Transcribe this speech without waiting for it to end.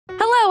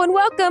Hello and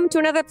welcome to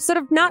another episode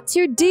of Not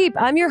Too Deep.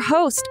 I'm your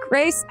host,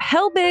 Grace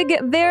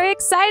Helbig. Very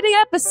exciting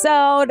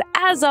episode.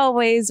 As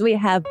always, we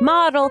have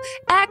model,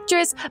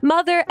 actress,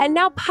 mother, and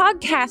now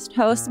podcast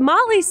host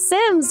Molly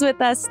SIMS with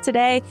us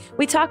today.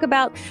 We talk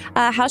about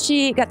how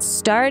she got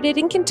started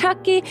in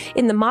Kentucky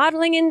in the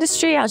modeling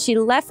industry, how she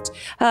left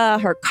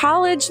her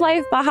college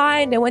life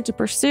behind and went to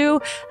pursue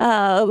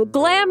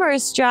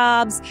glamorous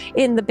jobs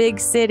in the big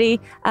city,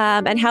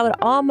 and how it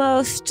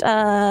almost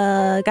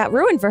got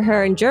ruined for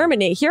her in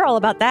Germany. Hear all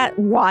about that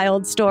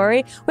wild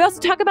story. We also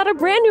talk about a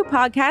brand new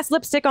podcast,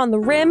 Lipstick on the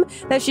Rim,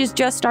 that she's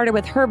just started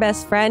with her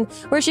best friend,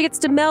 where she gets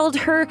to meld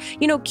her,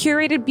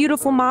 curated,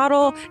 beautiful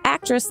model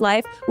actress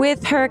life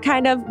with her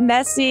kind of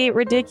messy,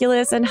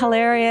 ridiculous, and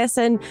hilarious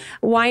and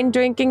wine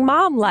drinking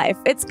mom life.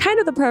 It's kind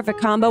of the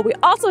perfect combo. We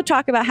also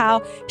talk about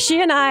how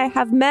she and I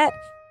have met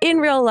in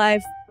real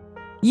life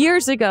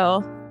years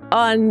ago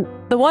on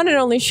the one and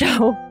only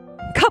show,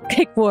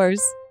 Cupcake Wars.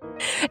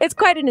 It's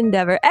quite an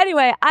endeavor.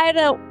 Anyway, I had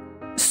a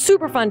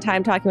super fun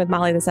time talking with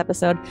Molly this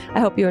episode. I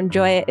hope you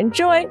enjoy it.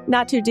 Enjoy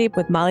Not Too Deep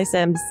with Molly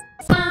SIMS.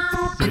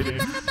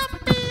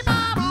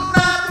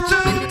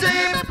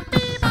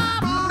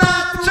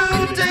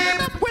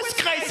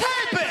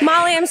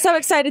 Molly, I'm so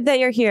excited that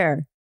you're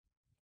here.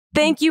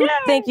 Thank you,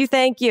 thank you,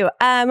 thank you.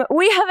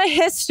 We have a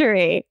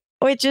history,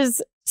 which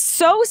is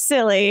so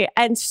silly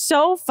and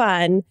so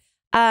fun.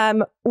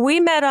 We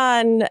met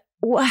on,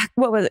 what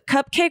was it,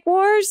 Cupcake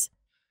Wars?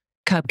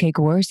 Cupcake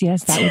Wars,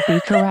 yes, that would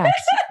be correct.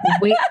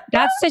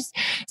 That's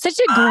such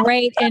a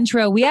great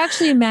intro. We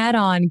actually met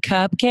on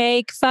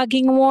Cupcake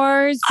fucking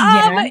Wars.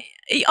 Yeah.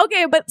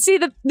 Okay, but see,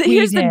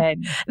 here's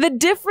the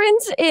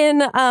difference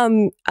in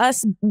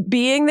us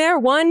being there.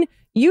 One,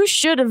 you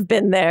should have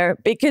been there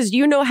because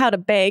you know how to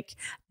bake.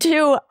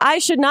 Two, I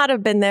should not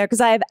have been there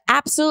because I have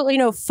absolutely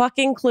no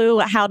fucking clue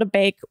how to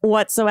bake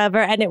whatsoever.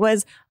 And it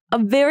was a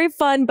very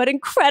fun but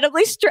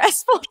incredibly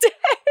stressful day.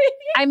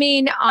 I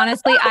mean,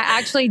 honestly, I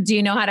actually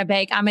do know how to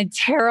bake. I'm a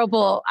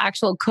terrible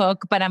actual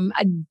cook, but I'm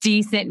a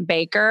decent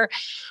baker.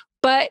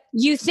 But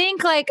you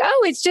think like,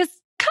 oh, it's just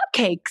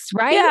cupcakes,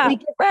 right? Yeah,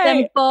 like,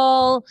 right.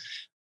 Simple.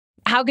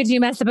 How could you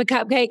mess up a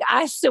cupcake?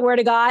 I swear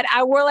to God,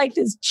 I wore like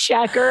this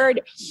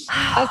checkered.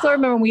 I still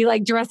remember when we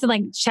like dressed in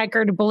like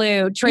checkered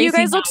blue. Tracy, you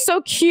guys look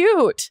so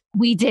cute.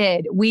 We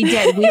did. We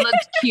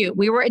looked cute.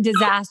 We were a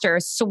disaster,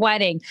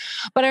 sweating.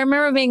 But I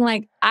remember being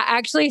like, I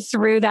actually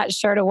threw that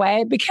shirt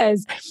away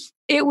because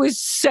it was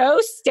so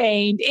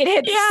stained. It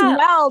had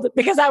smelled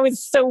because I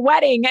was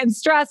sweating and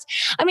stressed.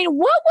 I mean,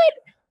 why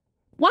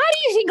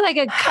do you think like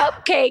a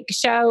cupcake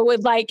show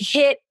would like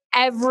hit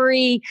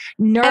every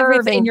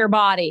nerve in your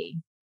body?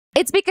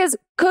 It's because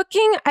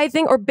cooking, I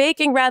think, or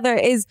baking rather,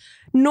 is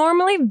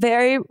normally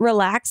very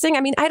relaxing.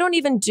 I mean, I don't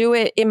even do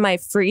it in my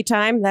free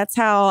time. That's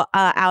how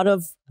out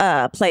of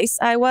place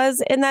I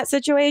was in that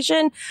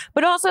situation.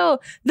 But also,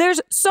 there's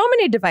so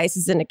many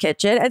devices in the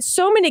kitchen and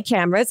so many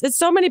cameras and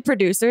so many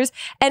producers,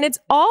 and it's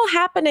all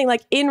happening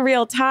like in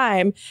real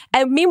time.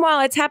 And meanwhile,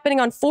 it's happening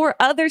on 4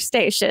 other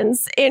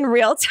stations in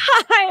real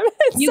time.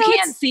 You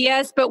can't see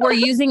us, but we're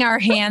using our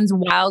hands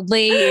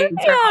wildly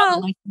for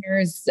all the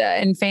listeners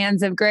and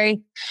fans of Grace.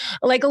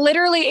 Like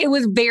literally, it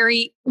was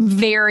very,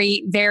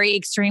 very, very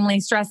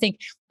extremely stressing.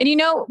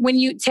 And when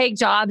you take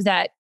jobs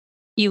that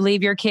you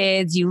leave your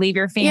kids, you leave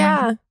your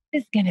family,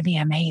 it's going to be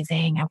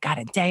amazing. I've got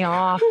a day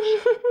off.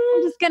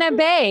 I'm just going to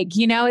bake.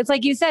 It's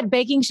like you said,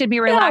 baking should be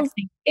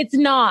relaxing. It's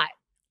not.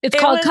 It's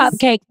called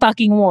Cupcake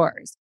fucking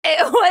Wars.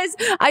 It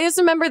was. I just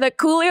remember that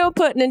Coolio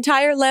put an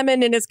entire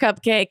lemon in his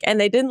cupcake and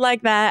they didn't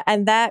like that.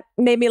 And that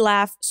made me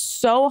laugh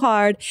so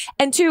hard.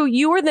 And 2,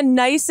 you were the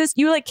nicest.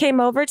 You like came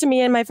over to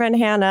me and my friend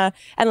Hannah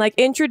and like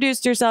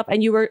introduced yourself,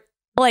 and you were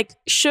like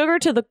sugar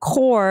to the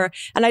core.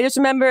 And I just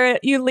remember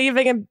you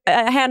leaving and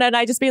Hannah and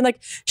I just being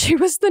like, she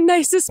was the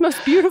nicest,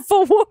 most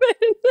beautiful woman.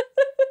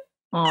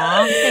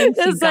 Aw, thanks,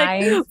 you it's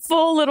guys. Like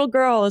full little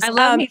girls. I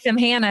love me some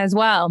Hannah as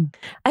well.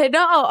 I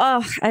know.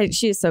 Oh,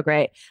 she is so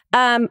great.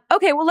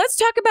 Okay, well, let's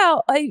talk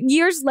about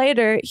years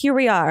later. Here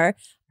we are.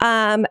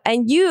 And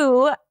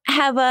you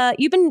have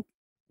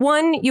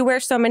you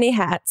wear so many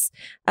hats.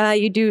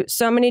 You do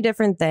so many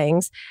different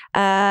things.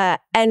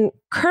 And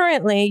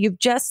currently, you've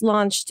just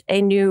launched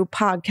a new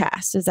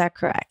podcast. Is that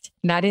correct?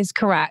 That is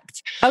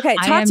correct. Okay,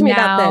 talk to me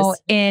about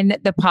this. In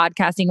the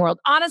podcasting world.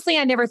 Honestly,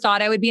 I never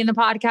thought I would be in the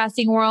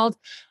podcasting world.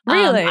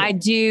 Really? I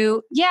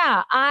do.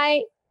 Yeah,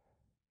 I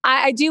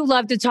do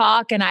love to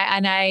talk, and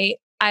I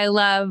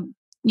love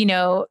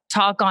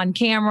talk on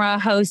camera,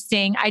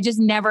 hosting. I just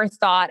never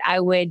thought I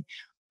would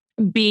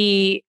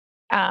be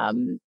a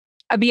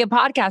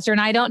podcaster, and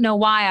I don't know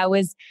why. I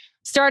was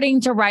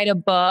starting to write a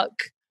book,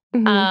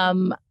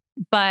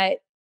 but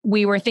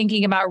we were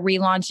thinking about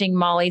relaunching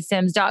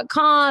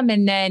mollysims.com,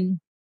 and then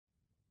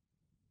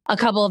a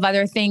couple of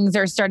other things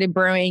are started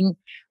brewing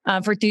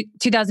for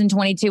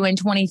 2022 and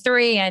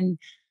 23. And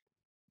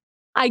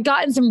I'd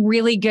gotten some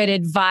really good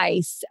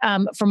advice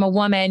from a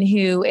woman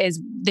who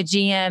is the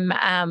GM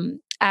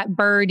at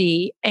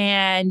Birdie,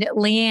 and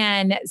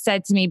Leanne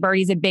said to me,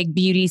 Birdie's a big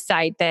beauty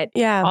site that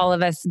all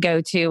of us go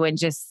to, and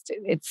just,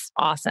 it's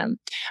awesome.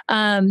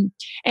 And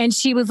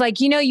she was like,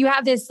 you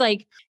have this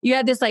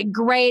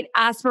great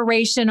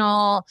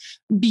aspirational,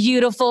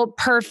 beautiful,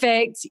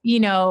 perfect,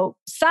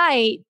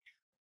 site.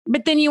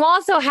 But then you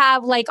also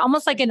have like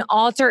almost like an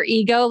alter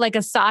ego, like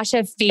a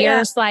Sasha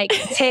Fierce, like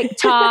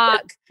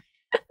TikTok.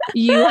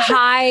 You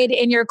hide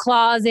in your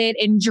closet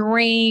and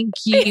drink.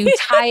 You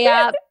tie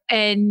up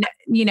and,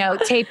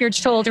 tape your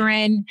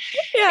children.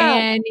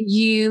 And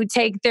you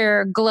take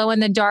their glow in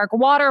the dark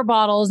water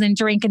bottles and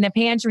drink in the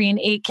pantry and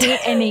eat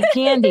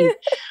candy.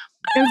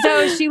 And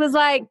so she was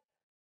like,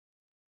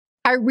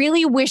 I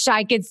really wish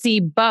I could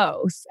see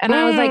both. And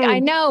I was like, I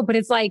know, but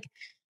it's like,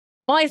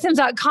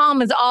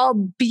 SIMS.com is all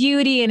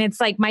beauty, and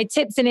it's like my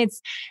tips, and it's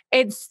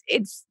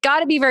got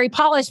to be very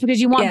polished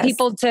because you want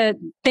people to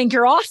think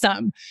you're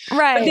awesome.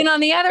 Right. But then on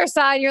the other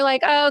side, you're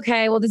like, oh,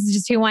 okay, well, this is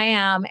just who I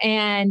am.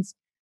 And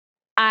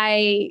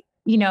I,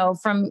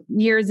 from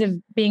years of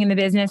being in the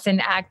business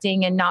and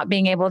acting and not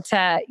being able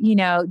to,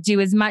 do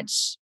as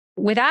much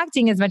with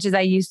acting as much as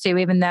I used to,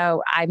 even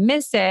though I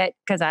miss it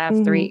because I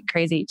have 3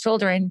 crazy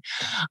children.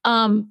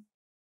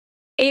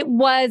 It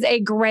was a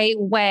great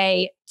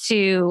way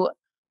to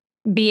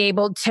be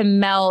able to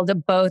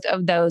meld both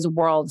of those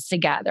worlds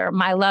together.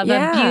 My love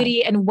of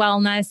beauty and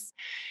wellness.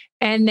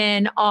 And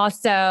then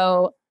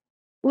also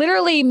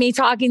literally me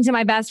talking to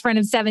my best friend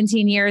of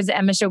 17 years,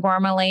 Emma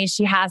Shagormally.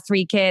 She has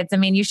 3 kids. I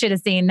mean, you should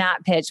have seen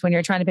that pitch when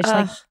you're trying to pitch.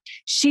 Like,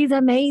 she's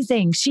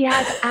amazing. She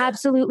has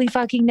absolutely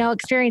fucking no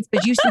experience,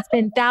 but you should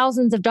spend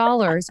thousands of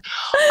dollars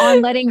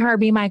on letting her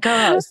be my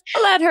co-host.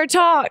 Let her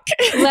talk.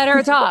 Let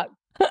her talk.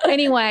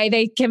 Anyway,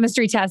 they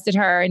chemistry tested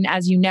her. And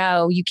as you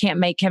know, you can't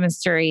make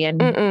chemistry.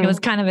 And it was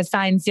kind of a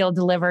signed, seal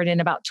delivered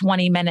in about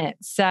 20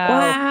 minutes. So,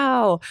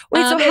 wow.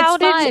 Wait, so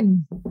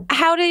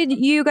how did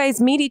you guys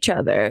meet each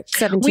other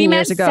 17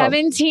 years ago?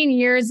 17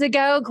 years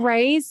ago,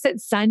 Grace, at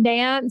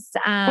Sundance.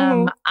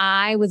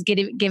 I was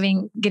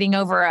getting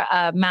over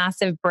a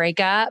massive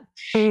breakup.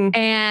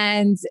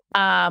 And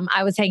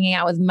I was hanging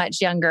out with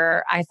much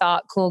younger, I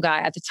thought, cool guy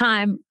at the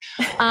time.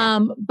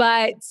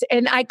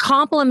 And I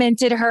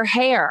complimented her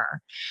hair.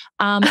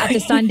 At the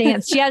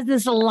Sundance. She has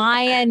this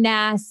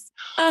lioness,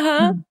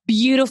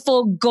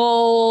 beautiful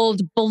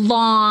gold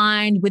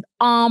blonde with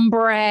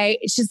ombre.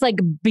 It's just like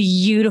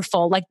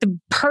beautiful, like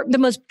the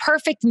most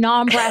perfect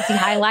non-brassy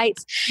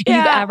highlights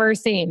you've ever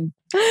seen.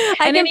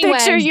 I can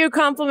picture you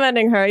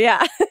complimenting her.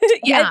 Yeah.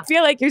 I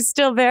feel like you're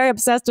still very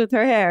obsessed with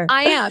her hair.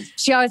 I am.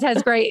 She always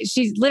has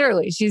she's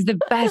the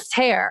best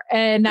hair.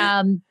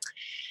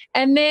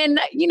 And then,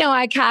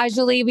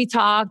 we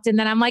talked, and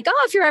then I'm like,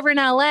 oh, if you're ever in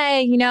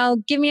LA,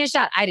 give me a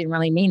shot. I didn't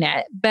really mean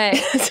it,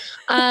 but,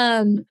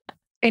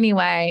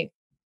 anyway,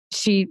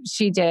 she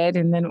did.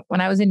 And then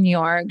when I was in New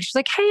York, she's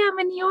like, hey, I'm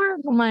in New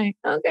York. I'm like,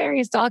 okay, are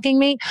you stalking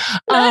me?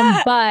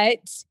 But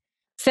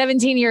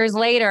 17 years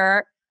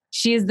later,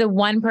 she's the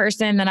one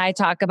person that I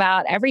talk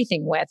about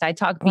everything with. I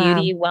talk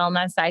beauty,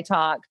 wellness. I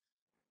talk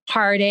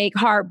heartache,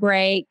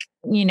 heartbreak.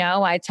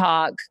 I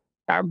talk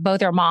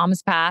both our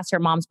moms passed. Her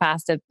mom's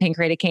passed of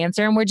pancreatic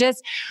cancer. And we're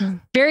just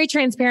very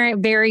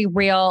transparent, very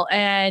real.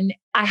 And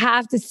I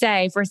have to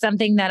say, for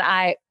something that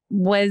I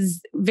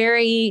was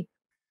very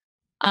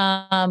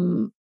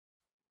kind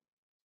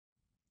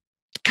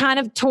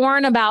of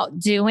torn about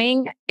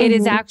doing, it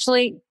is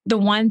actually the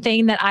one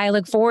thing that I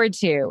look forward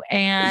to.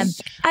 And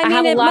I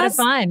have a lot of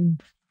fun.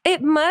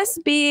 It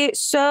must be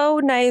so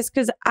nice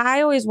because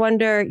I always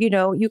wonder,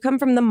 you come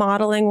from the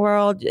modeling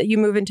world, you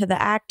move into the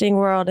acting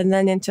world, and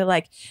then into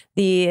like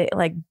the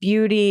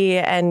beauty,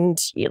 and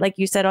like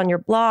you said on your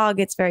blog,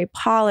 it's very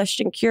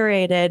polished and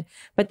curated,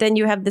 but then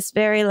you have this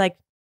very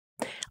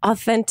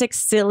authentic,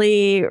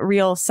 silly,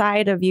 real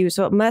side of you.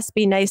 So it must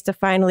be nice to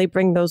finally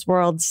bring those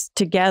worlds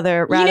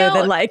together rather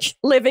than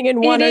living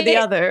in one or the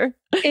other.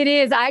 It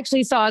is. I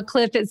actually saw a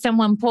clip that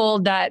someone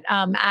pulled that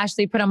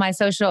Ashley put on my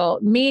social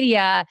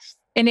media.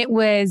 And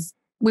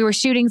we were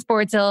shooting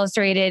Sports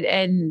Illustrated,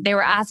 and they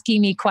were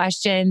asking me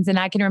questions. And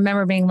I can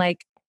remember being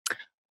like,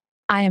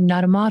 I am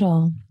not a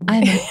model.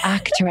 I'm an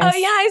actress. Oh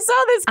yeah, I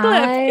saw this clip.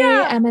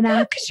 I am an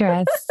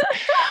actress.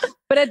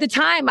 But at the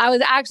time, I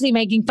was actually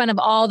making fun of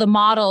all the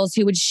models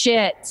who would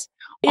shit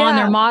on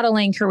their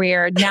modeling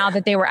career now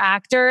that they were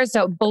actors.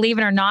 So believe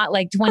it or not,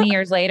 20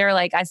 years later,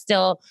 I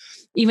still,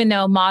 even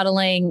though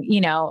modeling,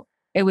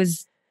 it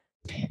was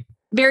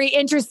very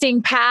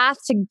interesting path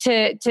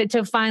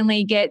to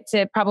finally get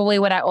to probably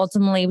what I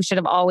ultimately should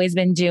have always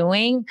been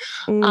doing.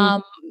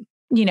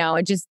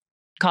 It just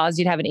caused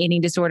you to have an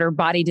eating disorder,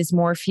 body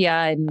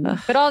dysmorphia,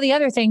 but all the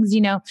other things,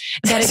 that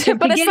it took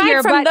but to get aside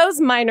here. From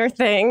those minor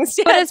things,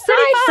 but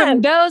aside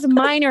from those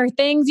minor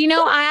things,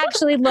 I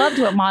actually loved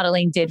what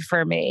modeling did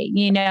for me.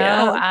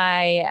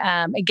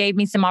 It gave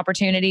me some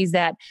opportunities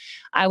that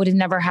I would have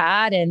never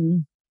had,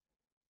 and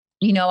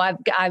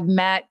I've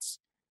met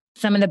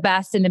some of the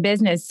best in the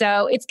business.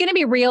 So it's going to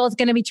be real. It's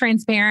going to be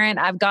transparent.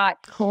 I've got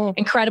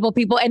incredible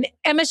people. And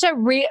Emisha,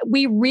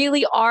 we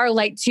really are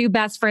like two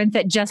best friends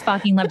that just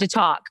fucking love to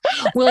talk.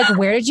 We're like,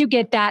 where did you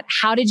get that?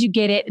 How did you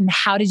get it? And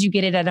how did you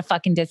get it at a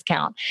fucking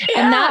discount?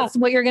 Yeah. And that's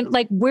what you're going to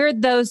like. We're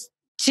those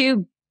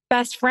two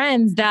best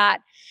friends that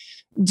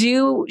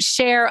do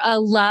share a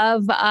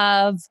love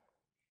of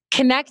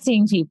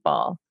connecting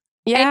people.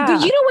 Yeah.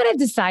 And you know what I've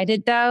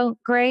decided though,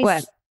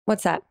 Grace?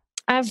 What's that?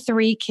 I have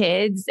 3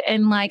 kids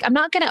and like, I'm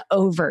not going to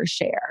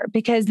overshare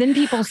because then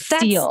people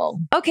steal.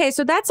 Okay.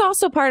 So that's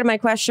also part of my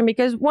question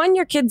because one,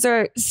 your kids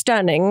are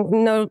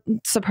stunning, no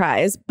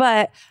surprise,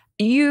 but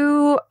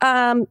you,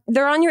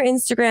 they're on your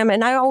Instagram.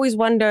 And I always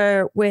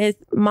wonder with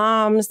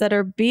moms that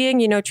are being,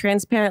 you know,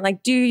 transparent,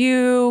 like, do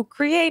you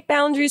create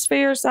boundaries for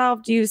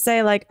yourself? Do you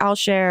say like, I'll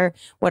share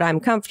what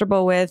I'm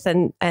comfortable with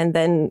and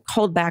then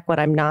hold back what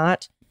I'm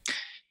not?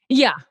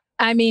 Yeah.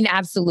 I mean,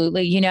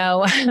 absolutely. You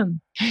know,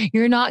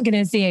 you're not going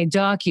to see a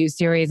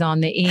docu-series on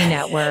the E!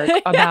 Network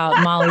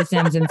about Molly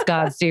Sims and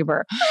Scott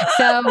Stuber.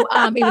 So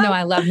even though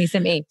I love me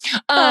some E!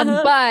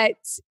 But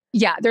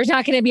yeah, there's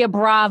not going to be a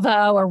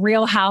Bravo or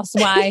Real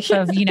Housewife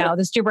of, you know,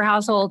 the Stuber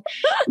household.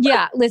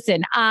 Yeah,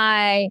 listen,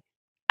 I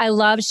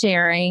love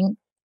sharing.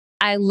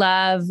 I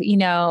love, you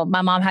know,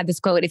 my mom had this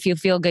quote, if you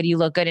feel good, you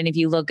look good. And if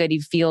you look good,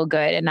 you feel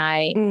good. And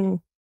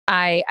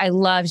I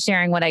love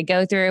sharing what I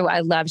go through. I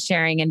love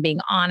sharing and being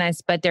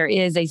honest, but there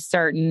is a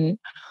certain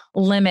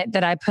limit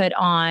that I put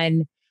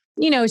on,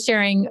 you know,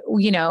 sharing,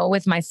 you know,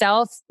 with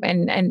myself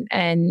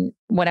and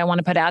what I want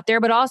to put out there,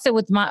 but also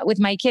with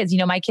my kids. You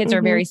know, my kids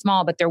are very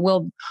small, but there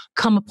will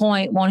come a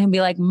point, one who'll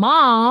be like,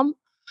 Mom,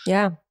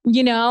 yeah,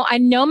 you know, I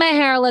know my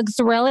hair looks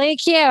really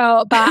cute,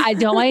 but I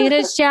don't want you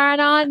to share it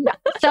on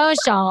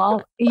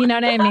social. You know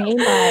what I mean?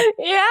 But,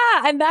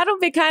 yeah. And that'll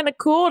be kind of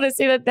cool to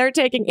see that they're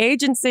taking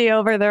agency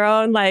over their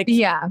own like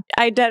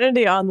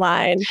identity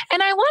online.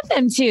 And I want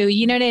them to,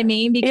 you know what I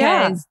mean?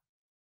 Because,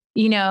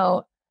 you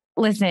know,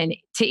 listen,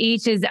 to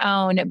each his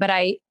own, but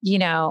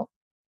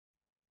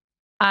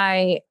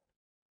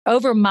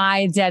over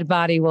my dead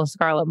body will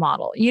Scarlett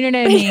model. You know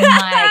what I mean?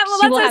 Like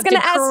well, she will have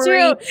to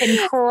creep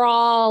and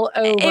crawl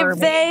over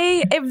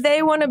if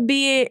they want to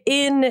be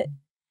in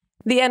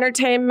the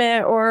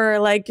entertainment or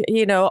like,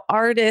 you know,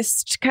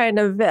 artist kind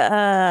of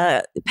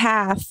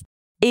path,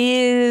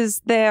 is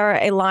there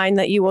a line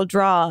that you will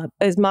draw?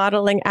 Is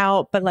modeling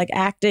out, but like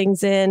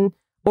acting's in?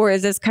 Or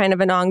is this kind of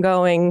an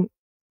ongoing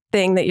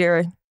thing that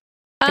you're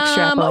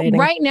extrapolating?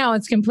 Right now,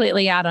 it's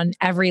completely out on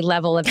every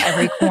level of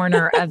every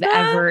corner of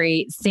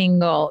every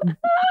single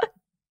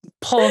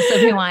pulse of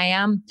who I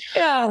am.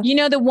 Yeah. You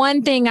know, the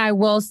one thing I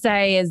will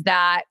say is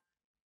that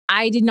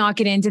I did not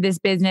get into this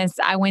business.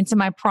 I went to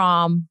my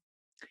prom.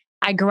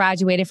 I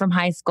graduated from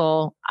high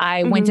school.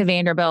 I went to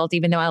Vanderbilt,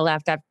 even though I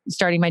left after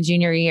starting my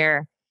junior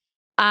year.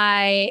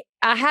 I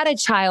had a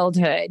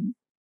childhood.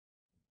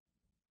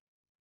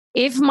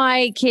 If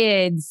my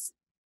kids,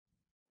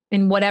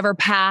 in whatever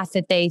path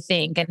that they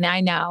think, and I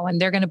know, and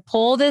they're going to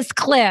pull this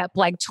clip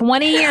like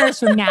 20 years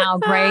from now,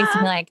 Grace, and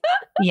be like,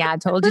 yeah, I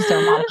told you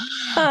so,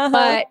 Mom.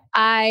 But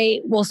I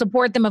will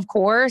support them, of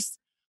course.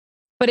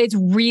 But it's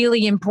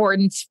really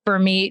important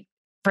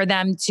for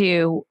them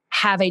to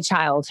have a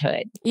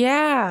childhood.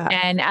 Yeah.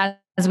 And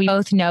as we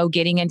both know,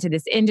 getting into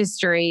this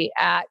industry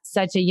at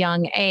such a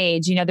young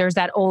age, you know, there's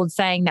that old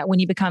saying that when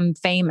you become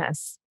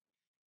famous,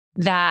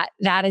 that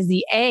is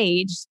the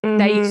age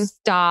that you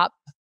stop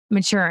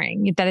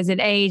maturing. That is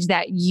an age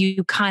that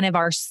you kind of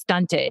are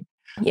stunted.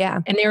 Yeah.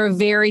 And there are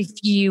very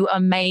few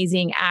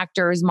amazing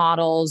actors,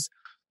 models,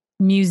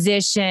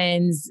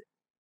 musicians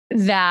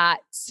that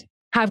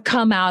have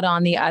come out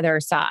on the other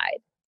side.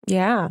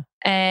 Yeah.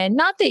 And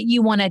not that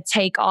you want to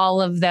take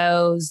all of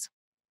those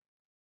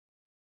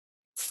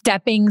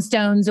stepping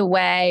stones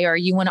away or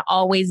you want to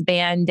always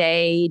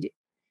band-aid,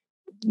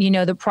 you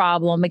know, the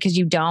problem, because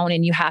you don't,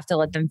 and you have to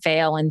let them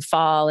fail and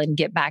fall and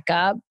get back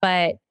up.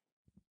 But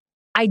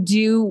I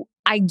do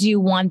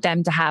want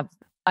them to have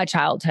a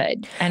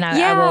childhood, and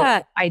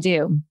I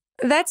do.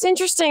 That's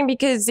interesting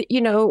because,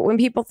 you know, when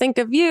people think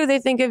of you, they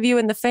think of you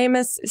in the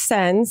famous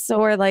sense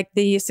or like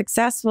the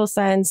successful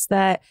sense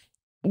that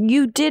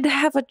you did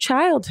have a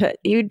childhood.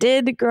 You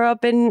did grow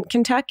up in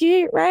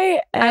Kentucky,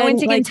 right? And I went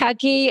to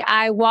Kentucky.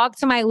 I walked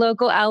to my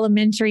local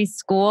elementary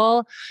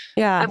school.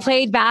 Yeah. I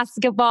played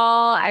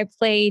basketball. I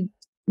played,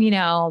 you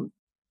know,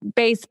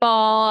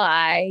 baseball.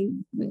 I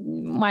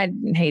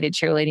hated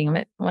cheerleading,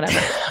 but whatever.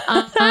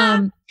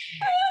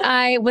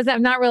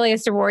 I'm not really a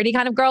sorority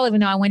kind of girl, even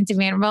though I went to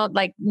Vanderbilt.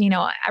 Like, you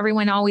know,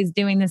 everyone always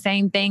doing the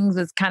same things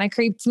was kind of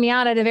creeped me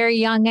out at a very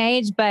young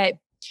age. But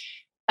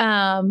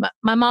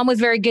my mom was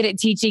very good at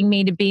teaching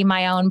me to be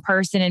my own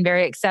person and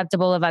very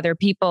acceptable of other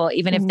people,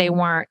 even if they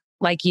weren't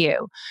like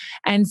you.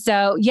 And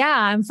so, yeah,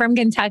 I'm from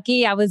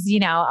Kentucky. I was, you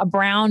know, a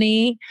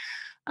brownie.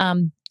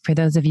 For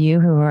those of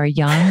you who are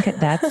young,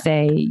 that's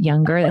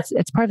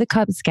it's part of the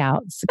Cub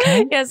Scouts.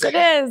 Okay? Yes, it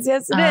is.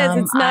 Yes, it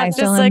is. It's not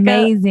just like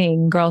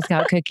amazing Girl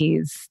Scout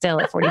cookies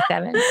still at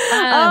 47.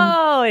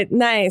 Oh,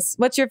 nice.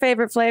 What's your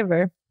favorite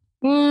flavor?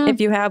 If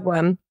you have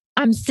one.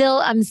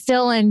 I'm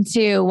still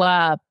into,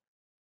 well,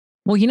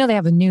 they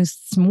have a new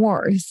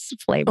s'mores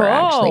flavor,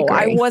 actually.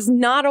 I was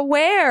not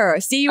aware.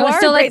 See, you I are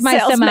still a great like my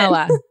salesman.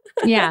 Samoa.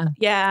 Yeah.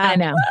 Yeah. I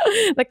know.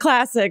 The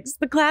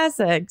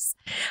classics.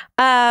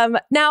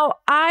 Now,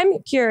 I'm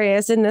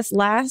curious, in this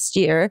last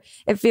year,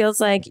 it feels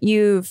like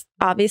you've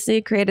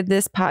obviously created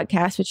this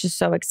podcast, which is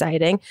so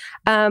exciting.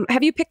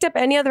 Have you picked up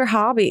any other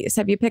hobbies?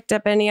 Have you picked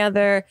up any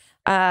other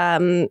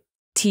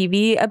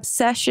TV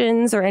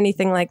obsessions or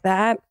anything like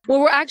that? Well,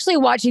 we're actually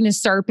watching The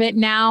Serpent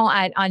now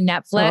on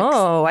Netflix.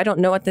 Oh, I don't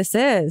know what this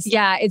is.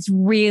 Yeah, it's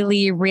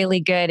really, really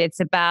good. It's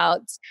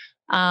about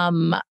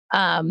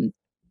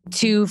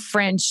two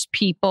French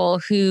people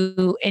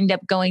who end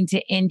up going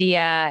to India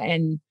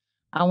and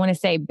I want to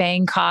say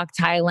Bangkok,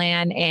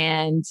 Thailand,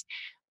 and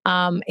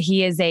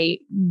he is a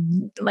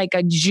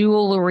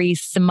jewelry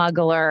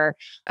smuggler.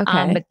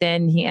 Okay. But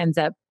then he ends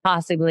up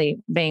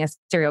possibly being a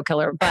serial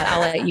killer. But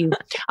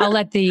I'll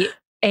let the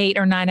 8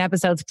 or 9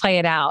 episodes play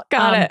it out.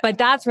 Got it. But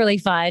that's really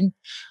fun.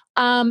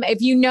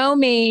 If you know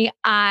me,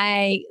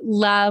 I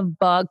love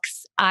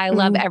books. I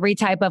love every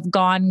type of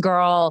Gone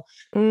Girl.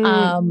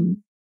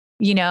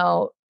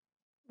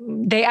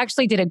 They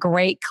actually did a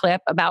great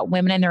clip about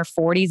women in their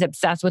 40s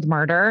obsessed with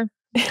murder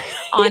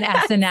on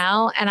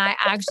SNL. And I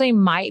actually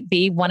might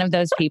be one of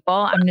those people.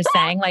 I'm just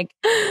saying,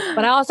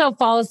 but I also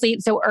fall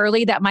asleep so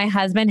early that my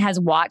husband has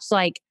watched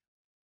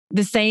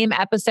the same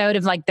episode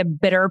of The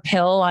Bitter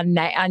Pill on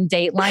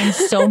Dateline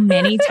so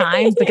many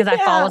times because I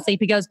fall asleep.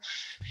 He goes,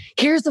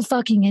 here's the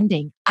fucking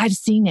ending. I've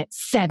seen it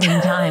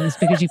 7 times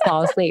because you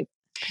fall asleep.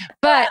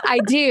 But I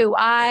do.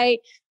 I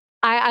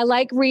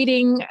like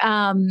reading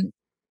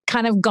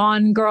kind of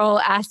Gone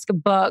Girl-esque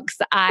books.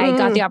 I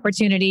got the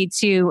opportunity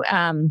to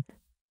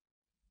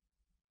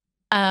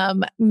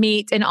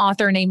meet an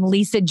author named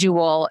Lisa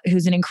Jewell,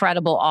 who's an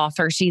incredible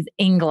author. She's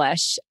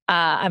English.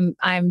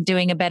 I'm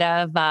doing a bit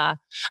of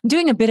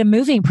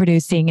movie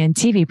producing and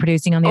TV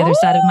producing on the other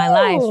side of my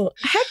life.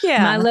 Heck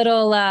yeah!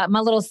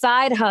 My little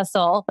side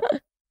hustle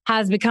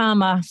has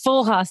become a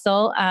full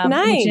hustle.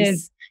 Nice. Which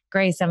is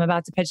Grace. I'm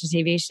about to pitch a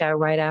TV show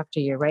right after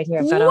you. Right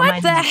here.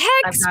 What the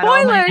heck?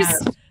 Spoilers!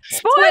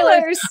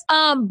 Spoilers.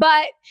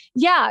 But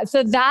yeah,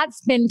 so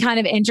that's been kind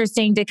of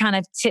interesting to kind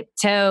of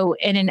tiptoe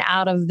in and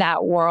out of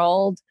that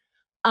world.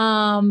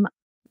 I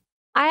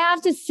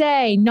have to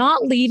say,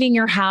 not leaving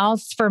your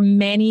house for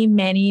many,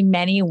 many,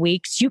 many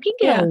weeks, you can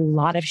get a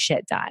lot of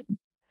shit done.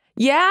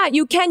 Yeah,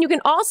 you can. You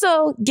can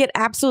also get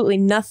absolutely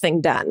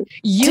nothing done.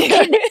 You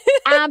can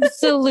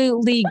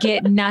absolutely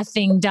get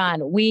nothing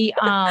done. We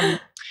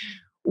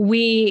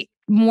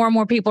more and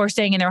more people are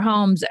staying in their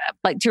homes.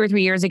 2 or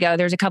 3 years ago,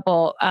 there's a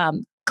couple,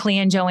 Clea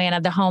and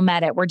Joanna, The Home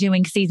Edit. We're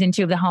doing season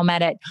 2 of The Home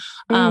Edit,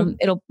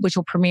 which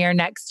will premiere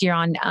next year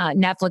on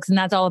Netflix. And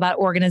that's all about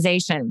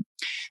organization.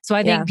 So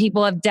I think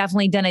people have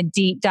definitely done a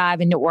deep dive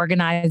into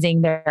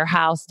organizing their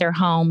house, their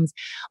homes.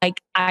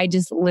 I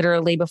just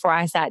literally, before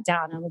I sat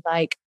down, I was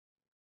like,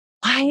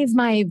 why is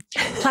my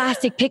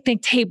plastic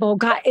picnic table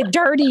got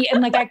dirty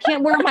and I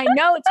can't wear my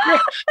notes?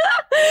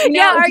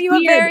 Are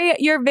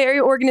you're a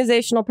very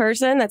organizational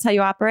person? That's how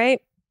you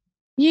operate?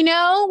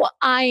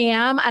 I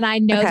am. And I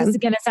know this is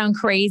going to sound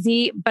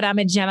crazy, but I'm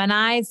a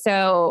Gemini.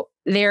 So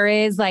there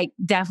is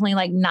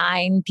definitely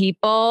 9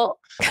 people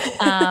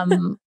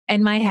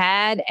in my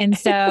head. And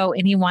so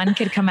anyone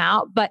could come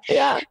out. But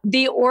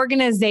the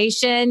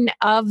organization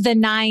of the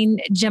 9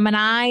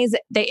 Geminis,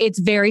 it's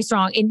very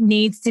strong. It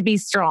needs to be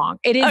strong.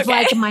 It is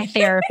like my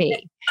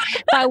therapy.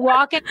 If I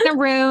walk in a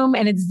room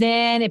and it's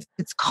zen, if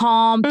it's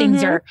calm,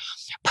 things are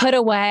put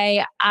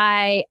away,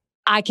 I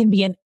can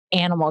be an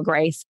animal,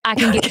 Grace. I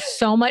can get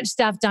so much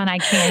stuff done. I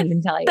can't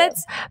even tell you.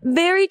 That's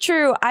very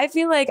true. I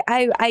feel like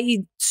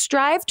I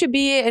strive to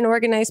be an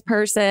organized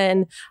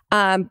person,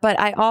 but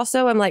I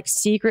also am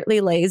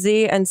secretly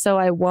lazy. And so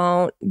I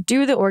won't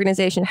do the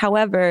organization.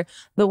 However,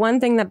 the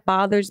one thing that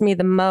bothers me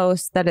the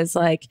most that is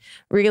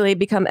really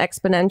become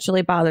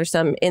exponentially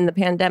bothersome in the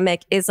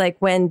pandemic is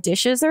when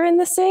dishes are in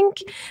the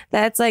sink.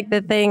 That's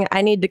the thing.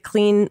 I need to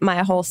clean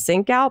my whole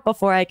sink out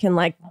before I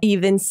can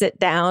even sit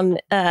down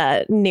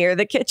near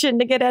the kitchen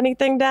to get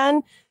anything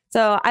done.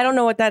 So I don't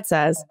know what that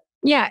says.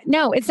 Yeah,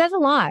 no, it says a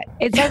lot.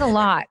 It says a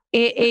lot.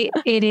 It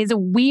is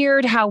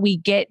weird how we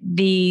get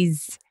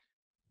these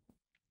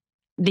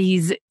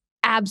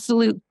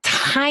absolute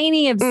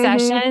tiny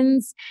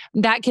obsessions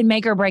that can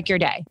make or break your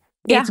day.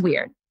 Yeah. It's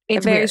weird.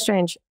 It's very weird.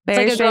 Strange.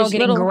 Very it's like a girl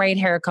getting great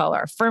hair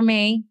color. For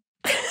me,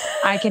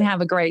 I can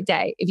have a great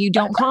day. If you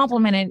don't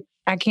compliment it,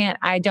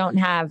 I don't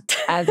have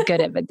as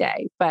good of a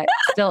day, but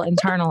still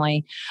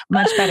internally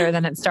much better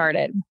than it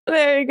started.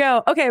 There you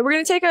go. Okay, we're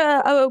going to take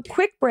a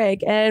quick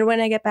break. And when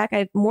I get back, I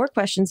have more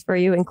questions for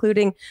you,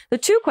 including the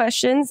 2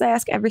 questions I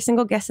ask every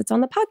single guest that's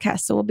on the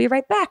podcast. So we'll be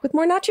right back with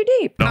more Not Too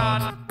Deep.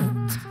 Not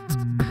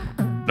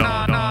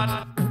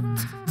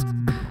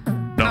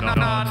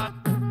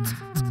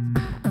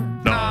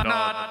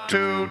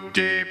Too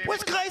Deep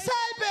with Grace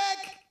Helbig.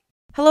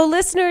 Hello,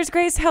 listeners.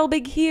 Grace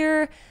Helbig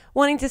here.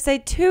 Wanting to say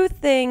 2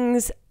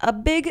 things. A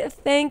big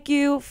thank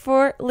you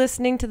for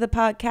listening to the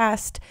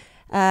podcast.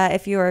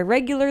 If you're a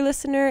regular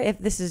listener, if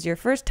this is your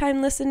first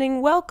time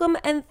listening, welcome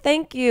and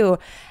thank you.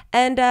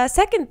 And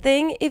second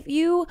thing, if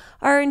you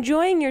are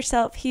enjoying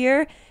yourself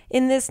here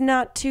in this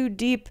not too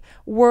deep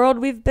world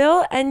we've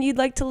built and you'd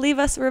like to leave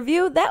us a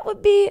review, that would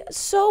be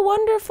so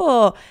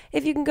wonderful.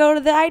 If you can go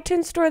to the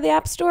iTunes store, the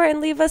App Store, and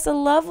leave us a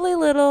lovely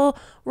little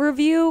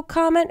review,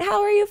 comment.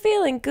 How are you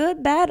feeling?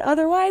 Good, bad,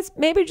 otherwise?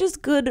 Maybe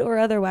just good or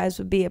otherwise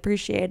would be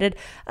appreciated.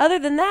 Other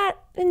than that,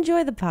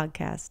 enjoy the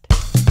podcast.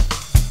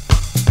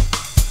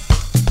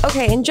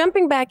 Okay, and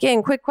jumping back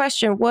in, quick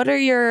question. What are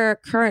your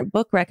current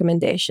book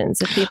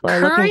recommendations if people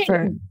are looking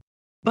for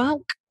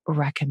book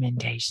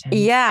recommendations?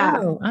 Yeah.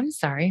 Oh, I'm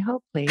sorry.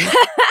 Hope, please.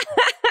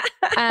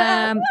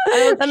 Let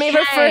me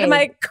refer to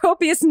my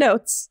copious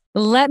notes.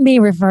 Let me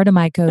refer to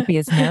my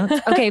copious notes.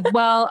 Okay.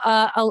 Well,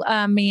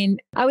 I mean,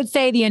 I would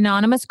say The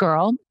Anonymous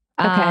Girl.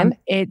 Okay.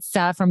 It's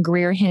from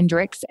Greer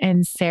Hendricks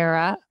and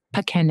Sarah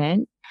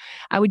Pakinen.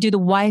 I would do The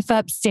Wife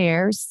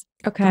Upstairs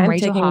from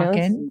Rachel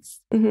Hawkins.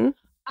 Mm-hmm.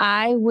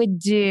 I would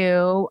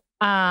do,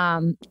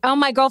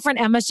 my girlfriend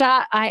Emma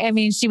Shaw. I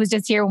mean, she was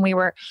just here when we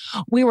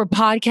were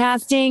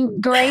podcasting,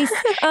 Grace,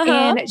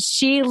 and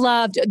she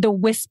loved The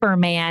Whisper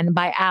Man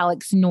by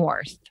Alex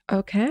North.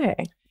 Okay.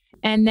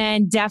 And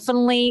then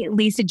definitely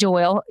Lisa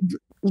Jewell,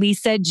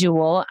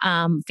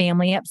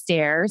 Family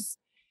Upstairs,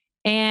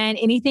 and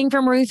anything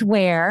from Ruth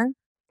Ware.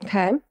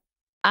 Okay.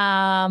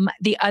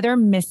 The Other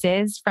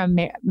Misses from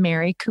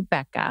Mary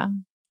Kubecka.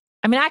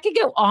 I mean, I could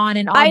go on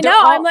and on. I know.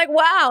 I'm like,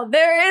 wow,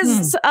 there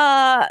is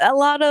a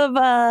lot of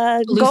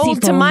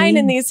gold to mine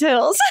in these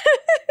hills.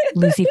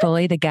 Lucy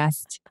Foley, the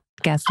guest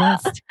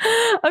list.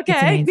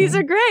 Okay. These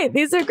are great.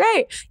 These are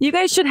great. You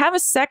guys should have a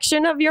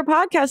section of your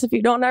podcast, if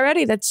you don't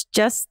already, that's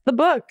just the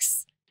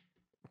books.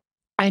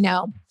 I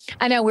know.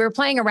 We were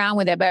playing around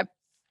with it, but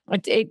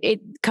it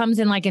comes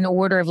in like an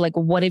order of like,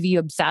 what have you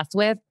obsessed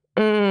with?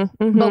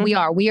 Mm-hmm.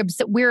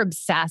 But we're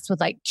obsessed with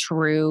like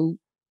true.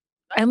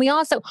 And we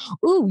also,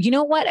 you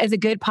know what? As a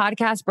good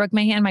podcast, Brooke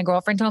Mahan, my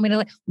girlfriend, told me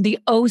to the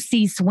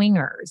OC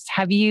Swingers.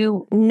 Have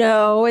you?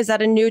 No. Is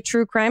that a new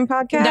true crime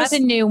podcast? That's a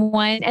new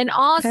one. And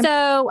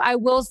also, I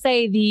will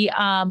say the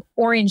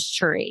Orange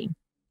Tree.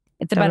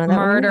 It's about a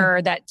murder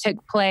that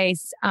took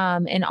place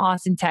in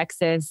Austin,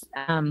 Texas,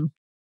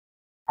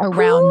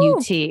 around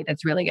UT.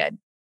 That's really good.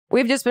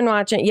 We've just been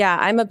watching. Yeah,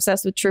 I'm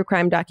obsessed with true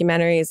crime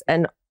documentaries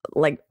and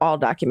like all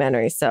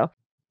documentaries. So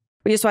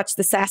we just watched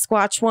the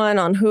Sasquatch one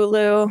on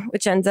Hulu,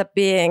 which ends up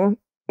being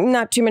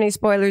not too many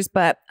spoilers,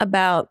 but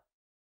about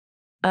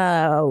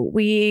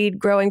weed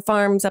growing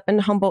farms up in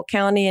Humboldt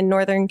County in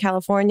Northern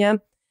California.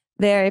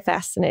 Very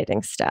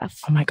fascinating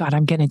stuff. Oh my God,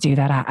 I'm going to do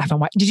that. I haven't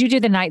watched. Did you do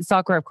the Night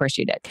Stalker? Of course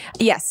you did.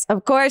 Yes,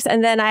 of course.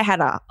 And then I had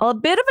a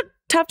bit of a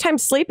tough time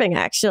sleeping,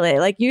 actually.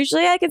 Like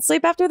usually I can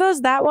sleep after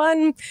those. That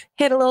one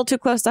hit a little too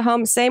close to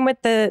home. Same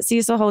with the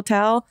Cecil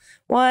Hotel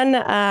one.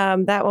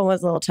 That one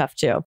was a little tough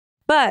too.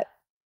 But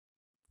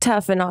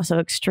tough and also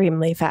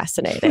extremely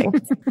fascinating.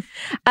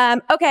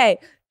 Okay.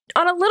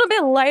 On a little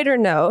bit lighter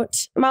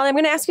note, Molly, I'm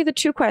going to ask you the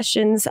two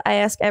questions I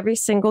ask every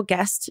single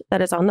guest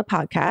that is on the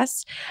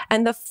podcast.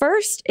 And the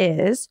first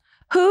is,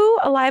 who,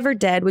 alive or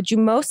dead, would you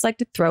most like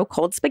to throw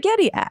cold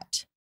spaghetti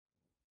at?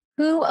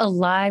 Who,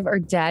 alive or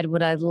dead,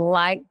 would I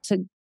like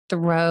to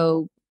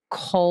throw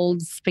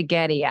cold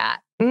spaghetti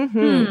at?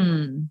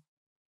 Mm-hmm.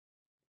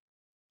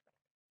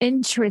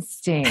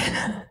 Interesting.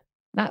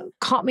 That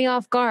caught me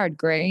off guard,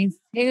 Grace.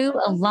 Who,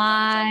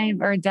 alive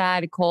or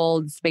dead,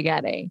 cold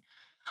spaghetti?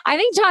 I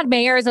think John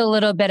Mayer is a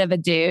little bit of a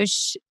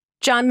douche.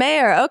 John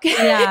Mayer, okay.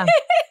 Yeah.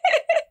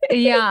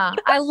 Yeah.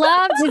 I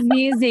loved his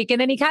music. And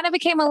then he kind of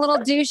became a little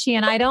douchey,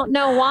 and I don't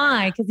know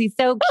why, because he's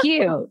so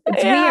cute.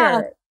 It's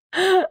weird.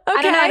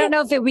 Okay. I don't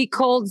know if it'd be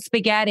cold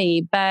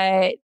spaghetti,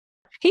 but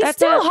he's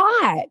still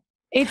hot.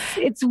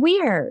 It's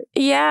weird.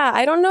 Yeah,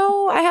 I don't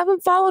know. I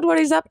haven't followed what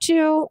he's up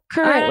to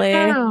currently.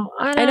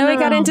 I know he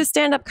got into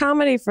stand-up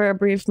comedy for a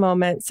brief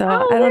moment, so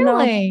I don't know.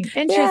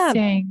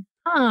 Interesting.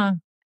 Yeah. Huh.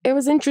 It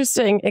was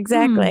interesting.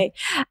 Exactly.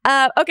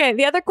 Okay.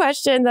 The other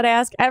question that I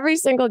ask every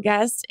single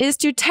guest is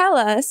to tell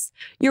us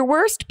your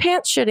worst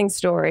pants shitting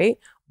story,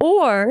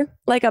 or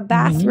like a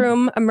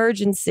bathroom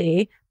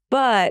emergency,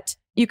 but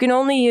you can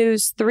only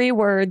use 3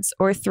 words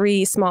or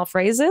 3 small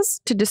phrases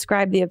to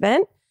describe the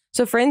event.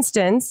 So for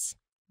instance,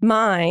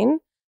 mine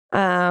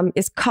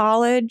is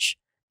college,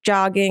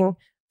 jogging,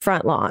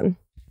 front lawn.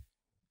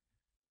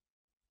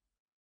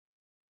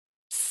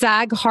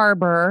 Sag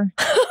Harbor.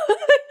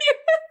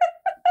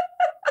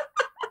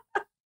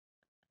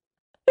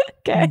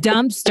 Okay.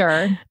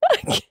 Dumpster.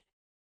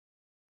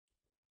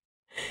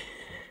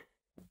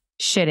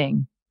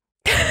 Shitting.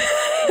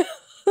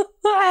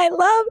 I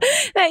love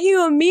that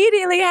you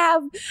immediately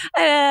have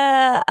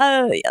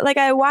like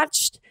I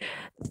watched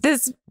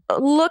this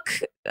look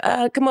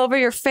come over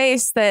your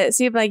face that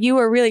seemed like you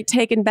were really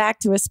taken back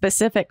to a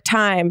specific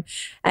time,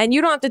 and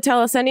you don't have to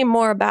tell us any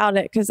more about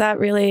it because that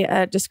really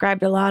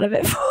described a lot of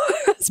it for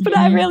us. But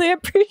I really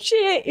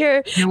appreciate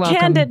your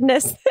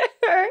candidness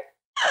there.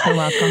 You're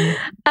welcome.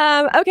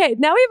 Okay,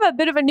 now we have a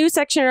bit of a new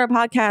section in our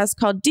podcast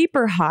called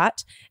Deeper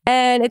Hot,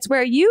 and it's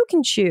where you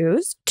can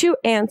choose to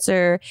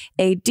answer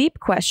a deep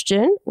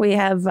question. We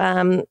have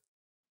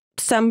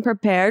some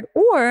prepared,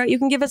 or you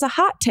can give us a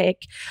hot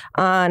take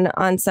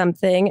on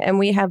something, and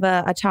we have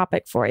a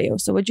topic for you.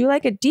 So would you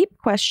like a deep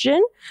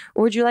question,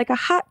 or would you like a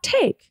hot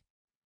take?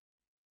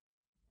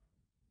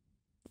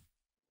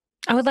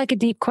 I would like a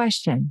deep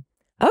question.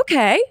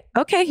 Okay,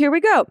 here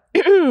we go.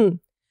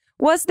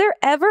 Was there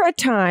ever a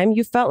time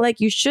you felt like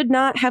you should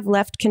not have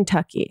left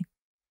Kentucky?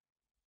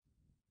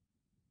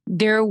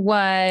 There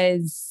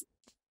was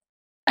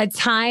a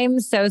time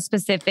so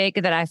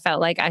specific that I felt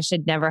like I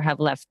should never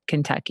have left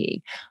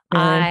Kentucky.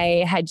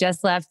 I had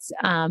just left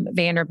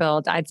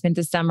Vanderbilt. I'd spent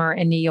the summer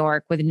in New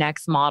York with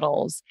Next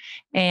Models.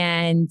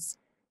 And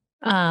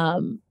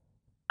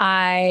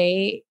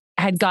I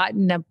had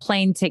gotten a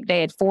plane ticket.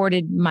 They had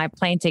forwarded my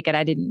plane ticket.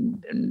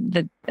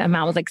 The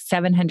amount was like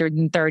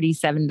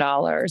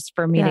 $737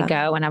 for me to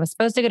go. And I was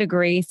supposed to go to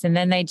Greece, and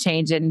then they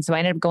changed it. And so I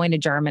ended up going to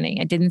Germany.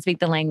 I didn't speak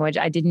the language.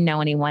 I didn't know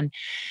anyone.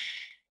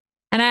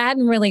 And I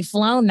hadn't really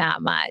flown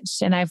that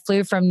much. And I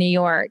flew from New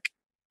York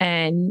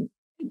and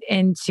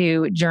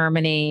into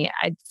Germany.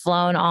 I'd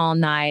flown all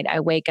night. I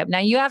wake up. Now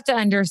you have to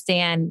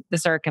understand the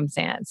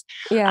circumstance.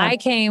 Yeah. I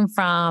came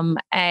from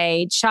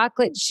a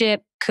chocolate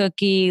chip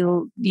cookie,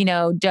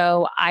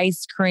 dough,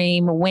 ice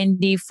cream,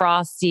 Wendy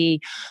Frosty,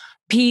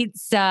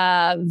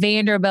 pizza,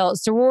 Vanderbilt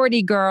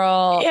sorority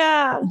girl.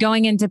 Yeah.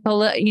 Going into,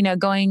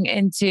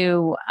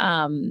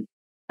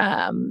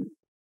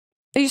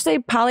 did you say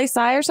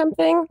poli-sci or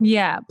something?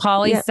 Yeah,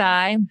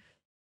 poli-sci.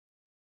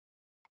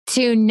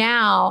 To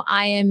now,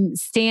 I am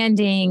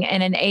standing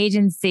in an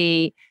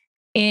agency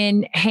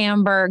in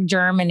Hamburg,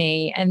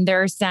 Germany, and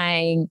they're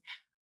saying,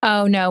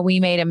 "Oh no, we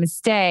made a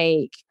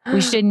mistake. We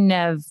shouldn't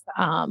have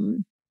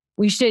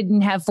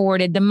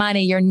forwarded the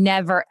money. You're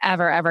never,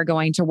 ever, ever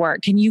going to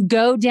work. Can you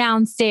go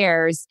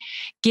downstairs,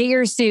 get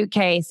your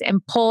suitcase,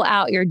 and pull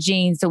out your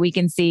jeans so we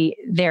can see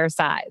their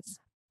size?"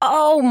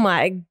 Oh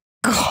my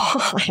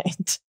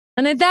God.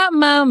 And at that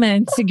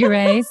moment,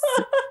 Grace,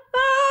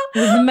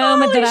 was the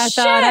moment that I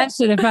thought I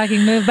should have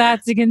fucking moved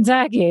back to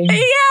Kentucky.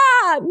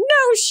 Yeah,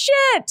 no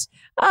shit.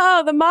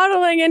 Oh, the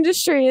modeling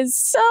industry is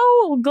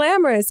so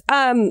glamorous.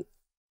 It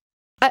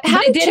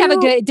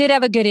did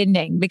have a good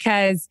ending,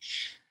 because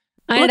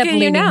I ended up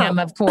leaving him,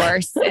 of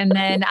course. And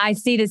then I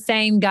see the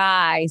same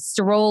guy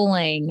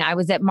strolling. I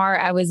was at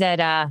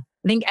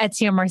I think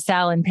Etienne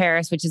Marcel in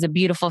Paris, which is a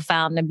beautiful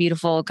fountain, a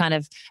beautiful kind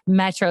of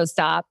metro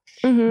stop.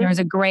 Mm-hmm. There was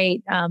a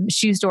great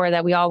shoe store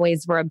that we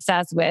always were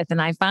obsessed with.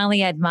 And I finally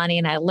had money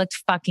and I looked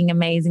fucking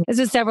amazing. This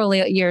was several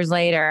years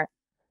later.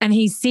 And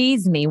he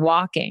sees me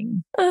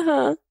walking.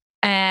 Uh-huh.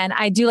 And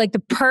I do like the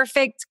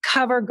perfect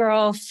cover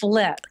girl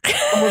flip.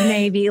 Or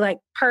maybe like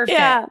perfect.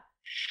 Yeah.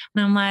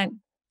 And I'm like,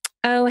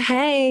 "Oh,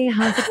 hey,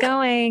 how's it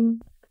going?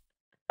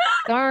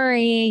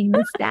 Sorry,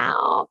 missed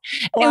out."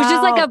 Wow. It was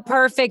just like a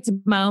perfect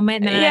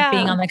moment. And then I ended up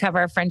being on the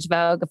cover of French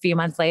Vogue a few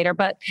months later.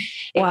 But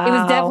it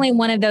was definitely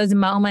one of those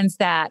moments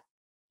that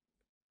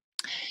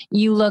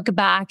you look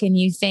back and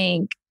you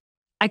think,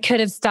 I could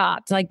have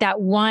stopped. Like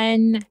that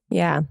one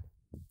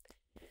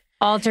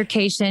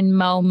altercation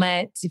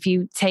moment, if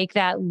you take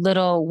that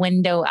little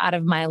window out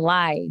of my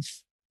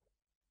life.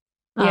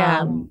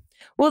 Yeah.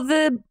 Well,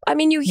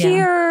 you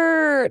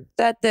hear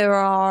that there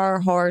are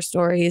horror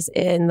stories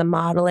in the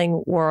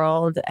modeling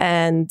world,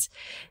 and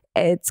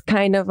it's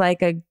kind of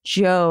like a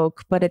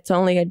joke, but it's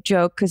only a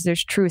joke because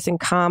there's truth in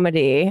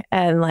comedy,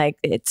 and like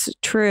it's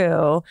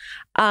true.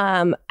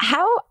 How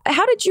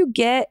did you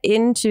get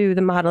into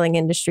the modeling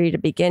industry to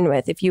begin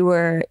with? If you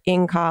were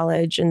in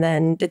college, and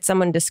then did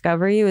someone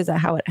discover you? Is that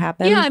how it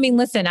happened? Yeah, I mean,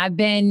 listen, I've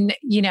been,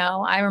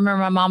 I remember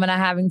my mom and I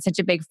having such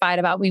a big fight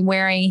about me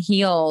wearing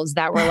heels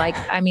that were like,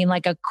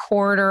 like a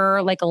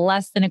quarter, like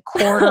less than a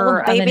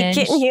quarter of an inch.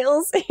 Baby kitten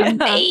heels. Yeah.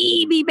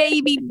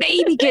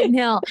 Baby kitten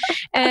heel.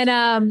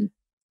 And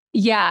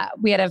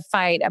we had a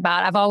fight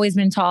about, I've always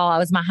been tall. I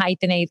was my height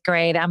in 8th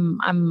grade. I'm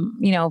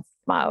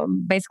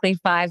basically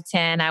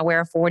 5'10". I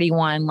wear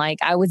 41. Like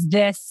I was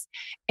this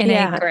in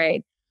 8th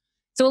grade.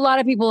 So a lot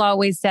of people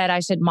always said I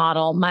should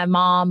model. My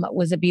mom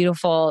was a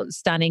beautiful,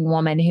 stunning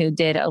woman who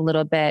did a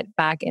little bit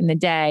back in the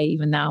day,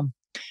 even though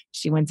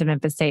she went to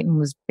Memphis State and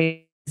was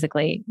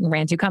basically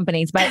ran 2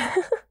 companies. But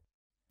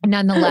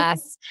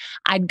nonetheless,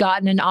 I'd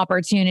gotten an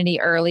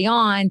opportunity early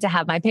on to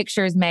have my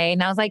pictures made.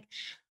 And I was like,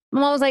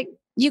 Mom was like,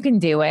 "You can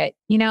do it.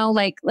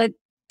 Let's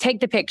take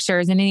the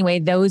pictures." And anyway,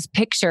 those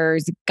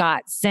pictures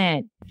got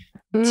sent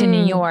to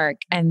New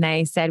York, and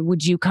they said,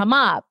 "Would you come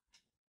up?"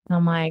 And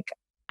I'm like,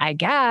 "I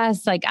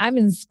guess, like I'm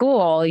in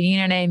school," you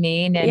know what I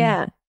mean?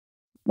 And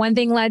one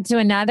thing led to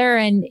another.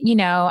 And,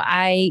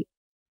 I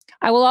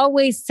will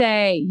always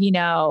say,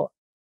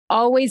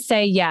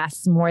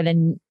 yes more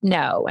than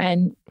no,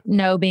 and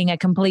no being a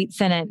complete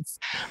sentence.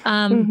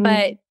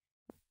 But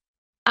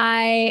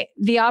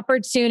the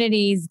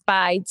opportunities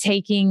by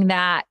taking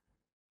that,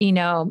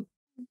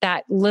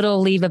 that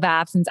little leave of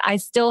absence, I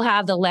still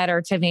have the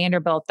letter to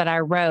Vanderbilt that I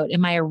wrote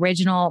in my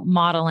original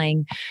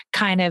modeling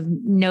kind of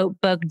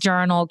notebook,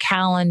 journal,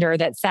 calendar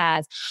that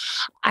says,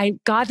 I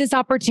got this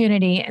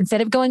opportunity.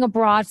 Instead of going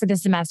abroad for the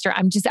semester,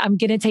 I'm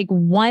going to take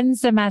one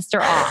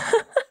semester off.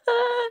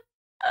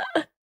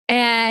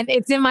 And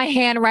it's in my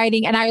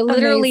handwriting. And I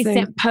literally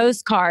sent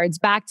postcards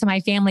back to my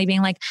family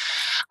being like,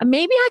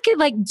 maybe I could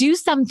like do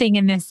something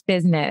in this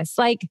business.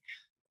 Like,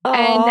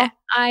 and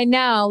I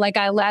know, like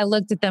I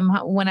looked at them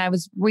when I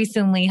was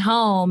recently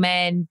home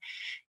and,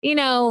 you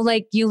know,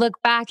 like you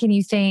look back and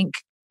you think,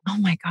 oh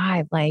my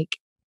God, like,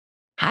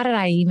 how did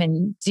I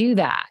even do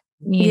that?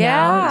 You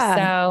know?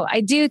 So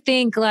I do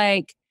think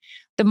like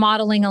the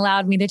modeling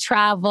allowed me to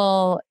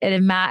travel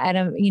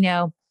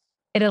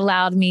it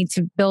allowed me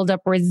to build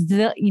up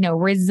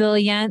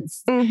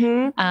resilience.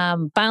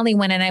 Finally,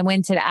 when I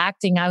went to the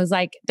acting, I was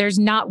like, there's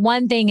not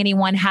one thing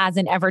anyone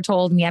hasn't ever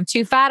told me. I'm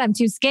too fat. I'm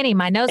too skinny.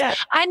 My nose. Yeah.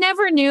 I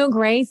never knew,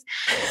 Grace,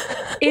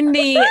 in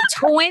the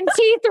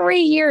 22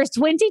 years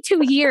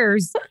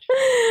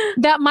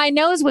that my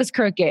nose was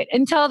crooked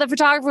until the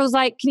photographer was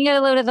like, can you go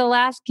a little to the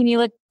left? Can you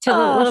look to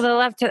a little to the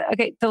left?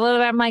 Okay, to a little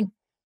bit. I'm like,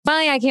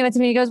 finally, I came up to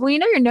me. He goes, well, you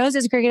know, your nose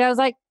is crooked. I was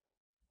like,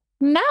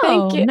 no.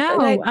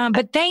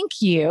 But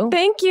thank you.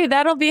 Thank you.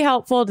 That'll be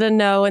helpful to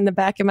know in the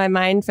back of my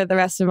mind for the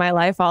rest of my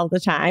life all the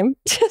time.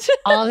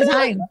 All the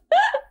time.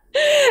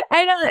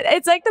 I know.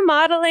 It's like the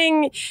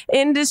modeling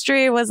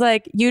industry was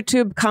like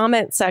YouTube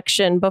comment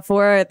section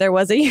before there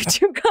was a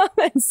YouTube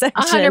comment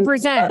section.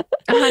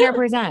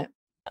 100%.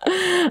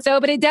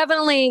 So, but it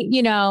definitely,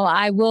 you know,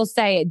 I will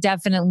say it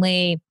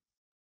definitely,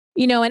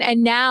 you know,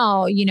 and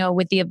now, you know,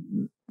 with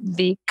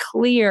the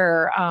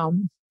clear,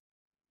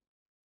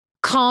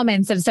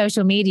 comments of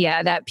social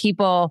media that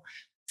people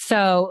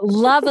so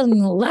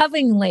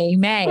lovingly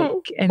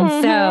make. And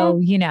so,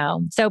 you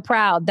know, so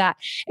proud that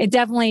it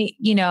definitely,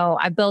 you know,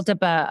 I built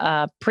up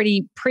a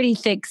pretty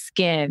thick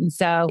skin.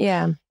 So,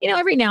 you know,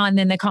 every now and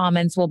then the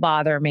comments will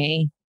bother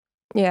me.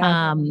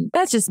 Yeah.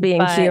 That's just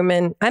being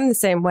human. I'm the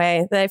same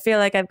way. That I feel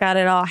like I've got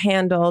it all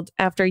handled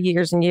after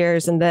years and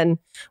years. And then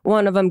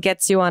one of them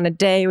gets you on a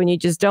day when you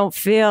just don't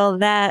feel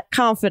that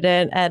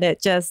confident and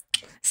it just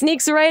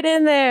sneaks right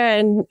in there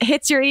and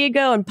hits your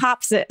ego and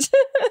pops it.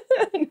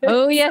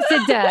 Oh, yes,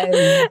 it does.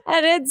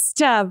 And it's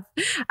tough.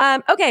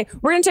 Okay,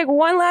 we're going to take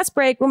one last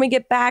break. When we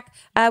get back,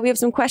 we have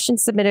some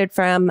questions submitted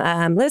from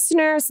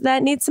listeners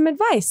that need some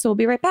advice. So we'll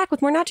be right back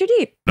with more Not Too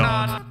Deep.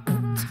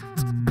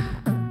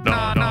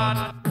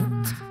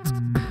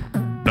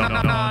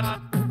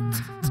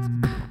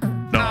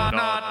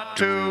 Not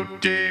too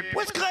deep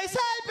with Grace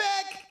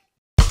Helbig.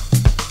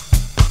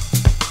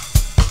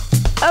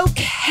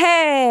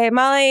 Okay,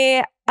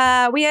 Molly,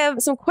 we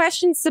have some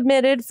questions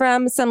submitted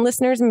from some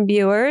listeners and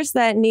viewers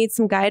that need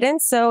some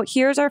guidance. So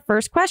here's our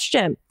first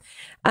question.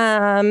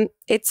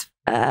 It's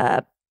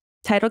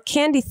titled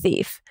Candy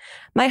Thief.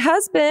 My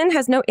husband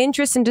has no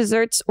interest in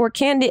desserts or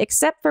candy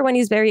except for when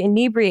he's very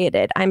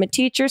inebriated. I'm a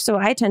teacher, so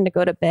I tend to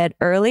go to bed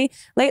early.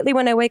 Lately,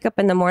 when I wake up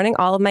in the morning,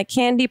 all of my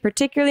candy,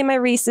 particularly my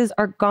Reese's,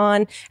 are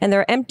gone, and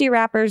there are empty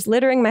wrappers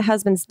littering my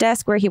husband's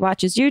desk where he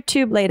watches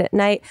YouTube late at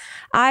night.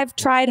 I've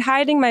tried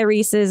hiding my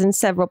Reese's in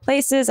several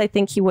places. I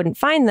think he wouldn't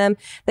find them.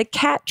 The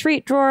cat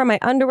treat drawer, my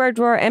underwear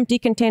drawer, empty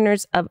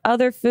containers of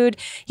other food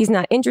he's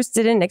not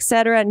interested in,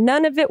 etc.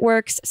 None of it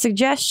works.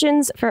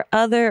 Suggestions for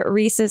other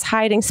Reese's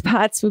hiding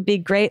spots would be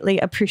greatly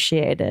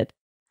appreciated.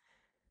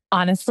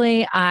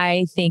 Honestly,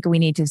 I think we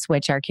need to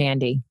switch our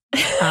candy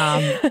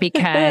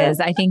because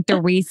I think the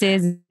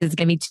Reese's is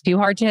going to be too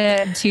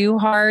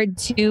hard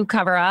to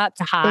cover up,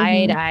 to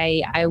hide.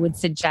 I would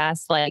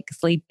suggest like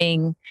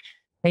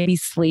maybe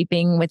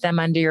sleeping with them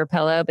under your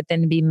pillow, but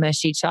then be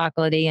mushy,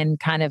 chocolatey, and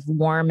kind of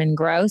warm and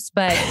gross.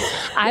 But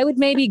I would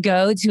maybe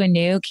go to a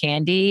new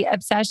candy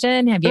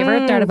obsession. Have you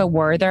ever thought of a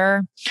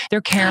Werther?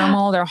 They're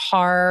caramel, they're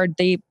hard,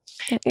 they're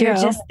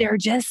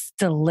just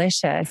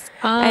delicious.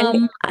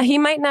 And he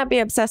might not be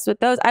obsessed with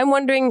those. I'm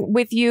wondering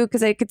with you,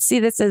 because I could see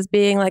this as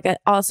being like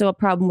also a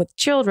problem with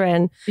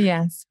children.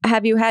 Yes.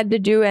 Have you had to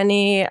do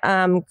any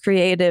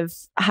creative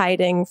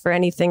hiding for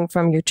anything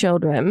from your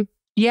children?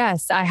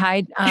 Yes, I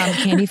hide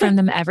candy from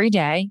them every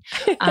day.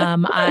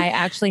 I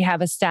actually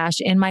have a stash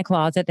in my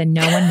closet that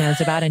no one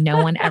knows about and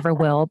no one ever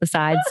will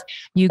besides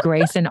you,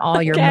 Grace, and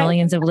all your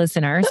millions of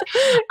listeners.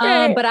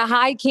 But I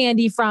hide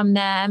candy from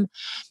them.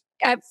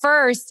 At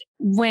first,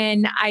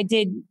 when I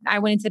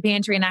went into the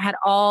pantry and I had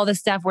all the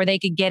stuff where they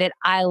could get it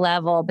eye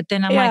level. But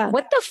then I'm like,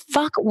 what the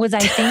fuck was I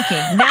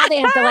thinking? Now they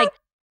have to like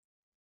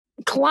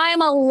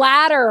climb a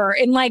ladder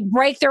and like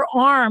break their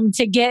arm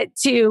to get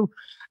to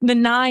the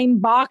 9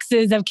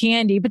 boxes of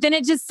candy. But then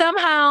it just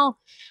somehow,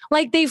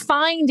 like they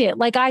find it.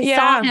 Like I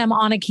saw him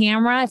on a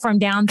camera from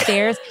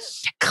downstairs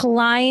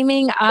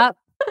climbing up.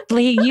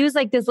 He used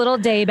like this little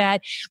day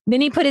bed.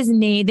 Then he put his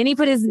knee. Then he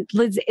put his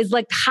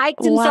like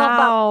hiked himself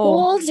up,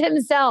 pulled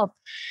himself,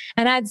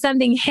 and had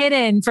something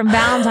hidden from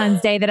Valentine's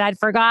Day that I'd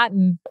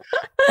forgotten.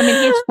 I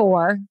mean, he's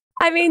 4.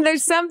 I mean,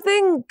 there's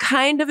something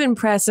kind of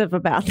impressive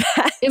about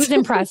that. It was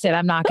impressive.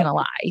 I'm not going to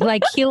lie.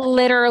 Like he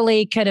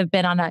literally could have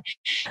been on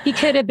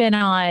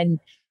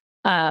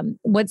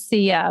what's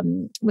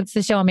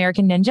the show,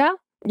 American Ninja?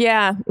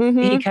 Yeah.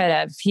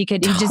 Mm-hmm. He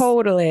just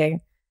Totally.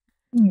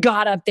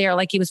 got up there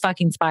like he was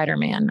fucking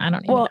Spider-Man. I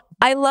don't even know.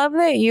 I love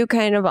that you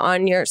kind of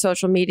on your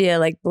social media,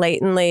 like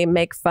blatantly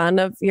make fun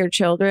of your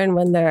children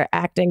when they're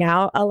acting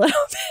out a little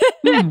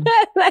bit.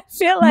 I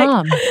feel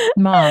like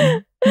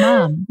Mom.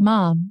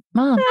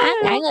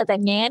 I love the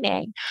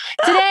nanny.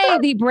 Today,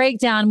 the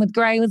breakdown with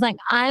Gray was like,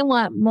 I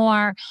want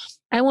more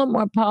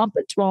Paw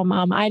Patrol,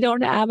 Mom. I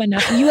don't have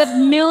enough. You have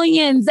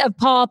millions of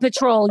Paw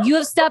Patrol. You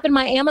have stuff in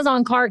my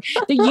Amazon cart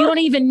that you don't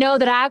even know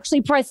that I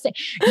actually pressed.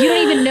 You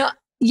don't even know.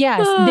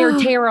 Yes, they're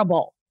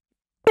terrible.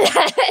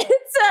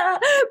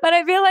 But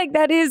I feel like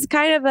that is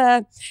kind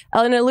of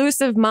an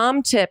elusive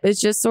mom tip. It's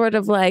just sort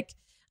of like,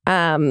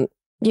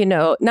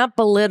 not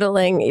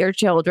belittling your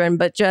children,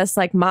 but just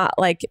like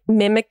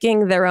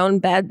mimicking their own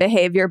bad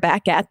behavior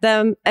back at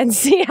them and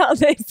see how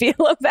they feel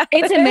about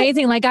it. It's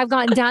amazing. Like I've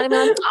gotten down and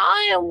I'm like,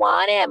 I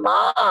want it,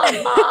 Mom.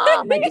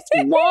 I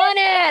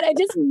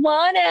just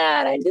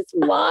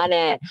want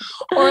it.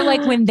 Or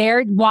like when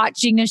they're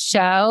watching a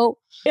show,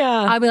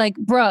 I'll be like,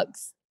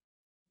 Brooks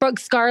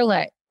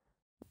Scarlett.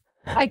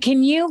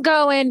 Can you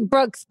go in,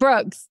 Brooks?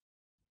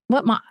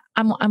 What, Mom?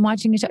 I'm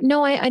watching a show.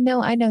 No, I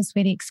know,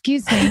 sweetie.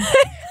 Excuse me.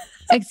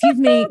 Excuse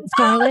me,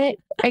 Scarlett.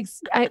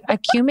 Excuse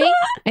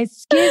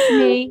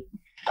me.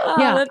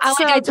 Yeah,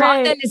 I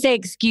taught them to say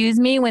excuse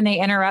me when they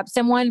interrupt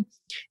someone.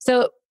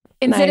 So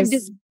instead of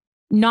just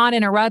not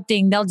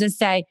interrupting, they'll just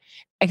say,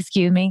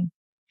 excuse me,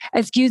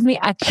 accuse me,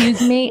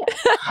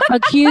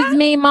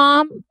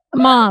 Mom,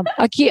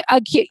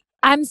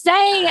 I'm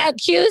saying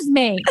accuse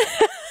me.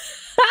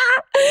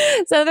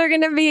 So they're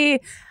going to be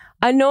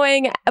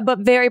annoying, but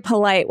very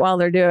polite while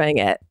they're doing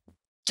it.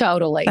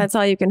 Totally. That's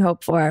all you can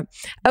hope for.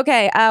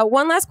 Okay.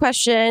 One last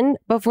question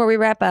before we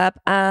wrap up.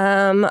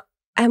 And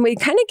we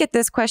kind of get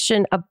this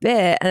question a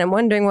bit, and I'm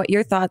wondering what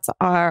your thoughts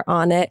are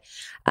on it.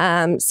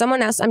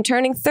 Someone asked, I'm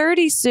turning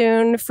 30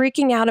 soon,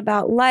 freaking out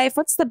about life.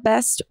 What's the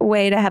best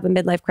way to have a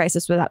midlife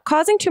crisis without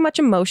causing too much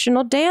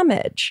emotional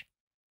damage?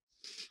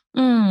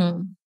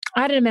 I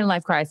had a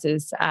midlife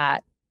crisis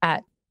at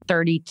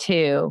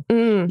 32.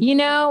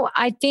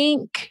 I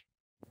think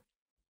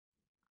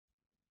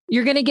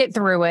you're going to get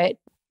through it.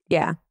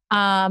 Yeah.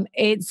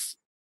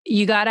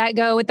 You got to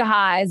go with the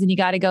highs and you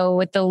got to go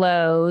with the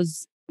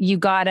lows. You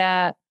got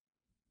to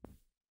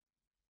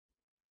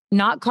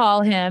not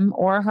call him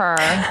or her.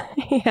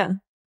 Yeah.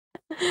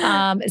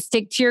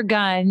 Stick to your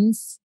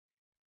guns.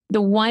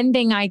 The one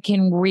thing I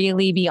can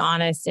really be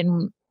honest,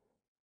 and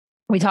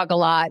we talk a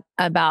lot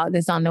about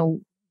this on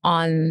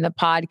the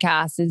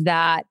podcast, is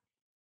that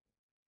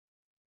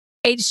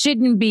it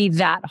shouldn't be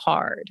that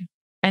hard.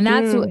 And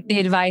that's the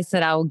advice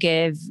that I will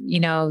give,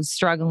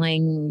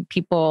 struggling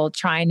people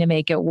trying to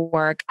make it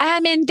work.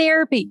 I'm in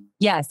therapy.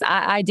 Yes,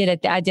 I did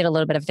it. I did a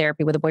little bit of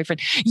therapy with a boyfriend.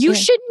 You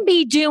shouldn't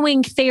be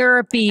doing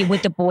therapy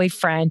with a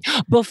boyfriend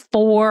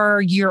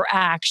before you're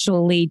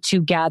actually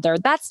together.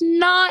 That's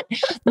not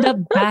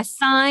the best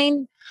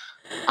sign.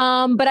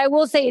 But I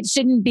will say it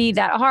shouldn't be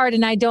that hard.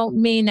 And I don't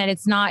mean that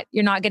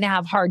you're not going to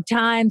have hard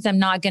times. I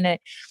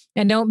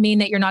don't mean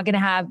that you're not going to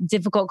have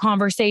difficult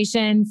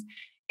conversations.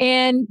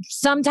 And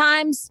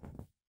sometimes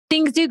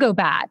things do go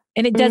bad,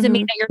 and it doesn't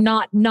mean that you're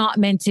not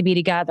meant to be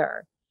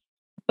together.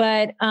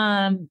 But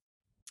I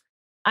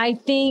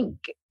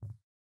think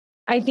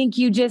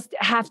you just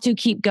have to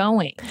keep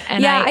going.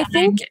 And I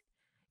think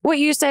what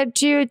you said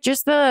too,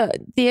 just the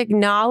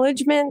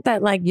acknowledgement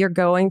that like you're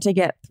going to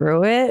get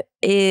through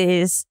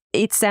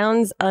it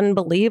sounds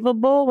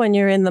unbelievable when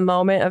you're in the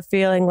moment of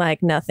feeling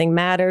like nothing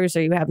matters,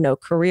 or you have no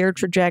career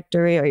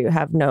trajectory, or you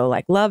have no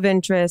like love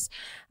interest,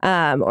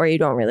 or you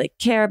don't really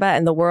care about it,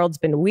 and the world's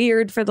been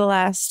weird for the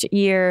last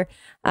year.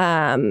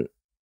 But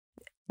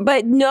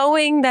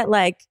knowing that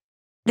like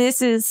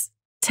this is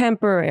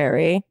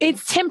temporary.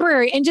 It's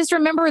temporary. And just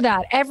remember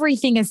that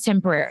everything is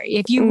temporary.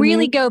 If you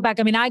really go back,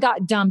 I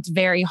got dumped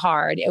very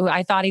hard.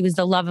 I thought he was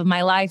the love of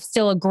my life,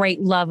 still a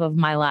great love of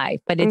my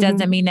life, but it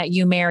doesn't mean that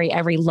you marry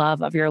every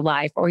love of your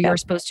life or you're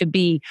supposed to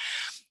be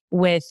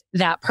with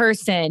that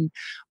person.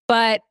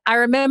 But I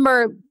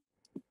remember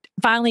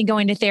finally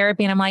going to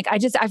therapy and I'm like, I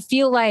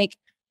feel like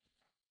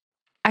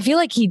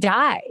he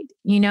died,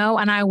 and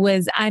I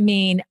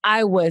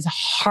was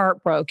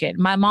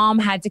heartbroken. My mom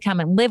had to come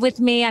and live with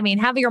me.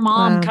 Have your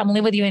mom come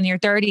live with you in your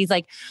 30s.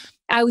 Like,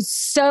 I was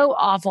so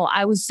awful.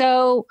 I was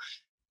so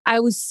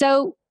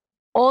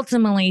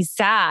ultimately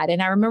sad.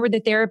 And I remember the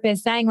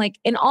therapist saying, like,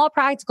 in all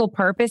practical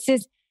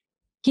purposes,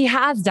 he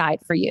has died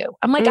for you.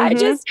 I'm like,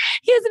 he has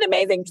an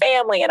amazing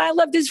family and I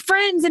loved his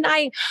friends and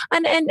I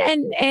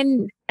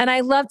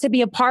love to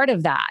be a part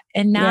of that.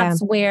 And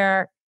that's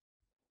where,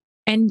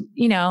 and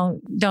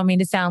don't mean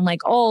to sound like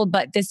old,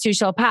 but this too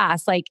shall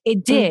pass. Like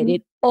it did,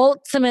 it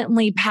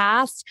ultimately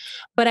passed.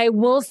 But I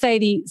will say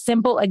the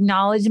simple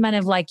acknowledgement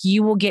of like,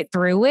 you will get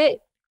through it.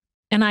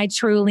 And I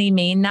truly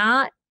mean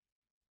that.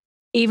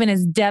 even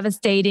as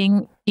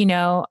devastating,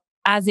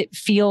 as it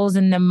feels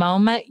in the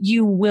moment,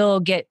 you will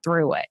get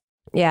through it.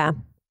 Yeah,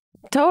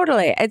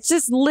 totally. It's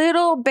just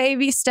little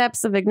baby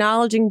steps of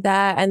acknowledging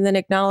that, and then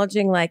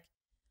acknowledging like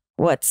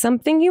what's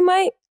something you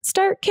might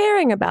start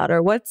caring about,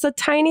 or what's a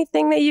tiny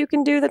thing that you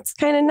can do that's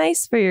kind of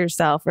nice for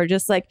yourself, or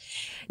just like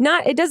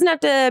it doesn't have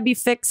to be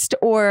fixed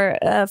or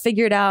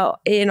figured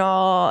out in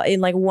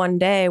like one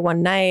day,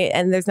 one night.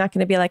 And there's not going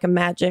to be like a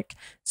magic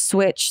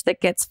switch that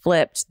gets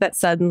flipped that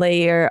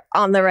suddenly you're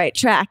on the right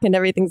track and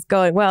everything's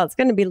going well. It's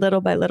going to be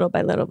little by little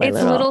by little by little.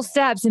 It's little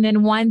steps. And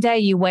then one day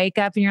you wake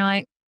up and you're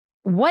like,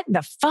 what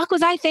the fuck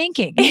was I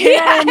thinking? You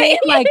know what I mean?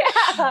 Like,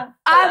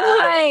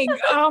 I'm like,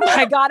 oh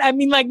my God. I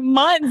mean, like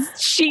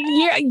months,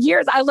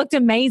 years. I looked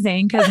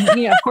amazing because,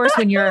 of course,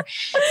 when you're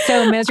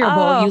so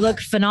miserable, you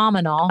look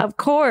phenomenal. Of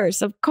course.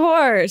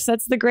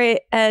 That's the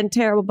great and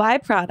terrible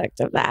byproduct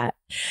of that.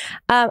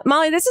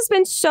 Molly, this has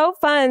been so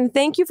fun.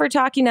 Thank you for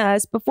talking to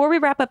us. Before we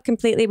wrap up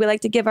completely, we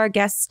like to give our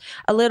guests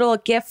a little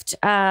gift,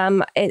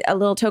 a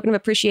little token of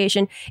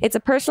appreciation. It's a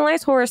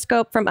personalized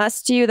horoscope from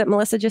us to you that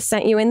Melissa just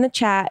sent you in the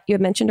chat. You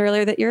had mentioned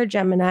earlier that you're a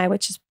Gemini,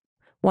 which is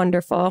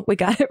wonderful. We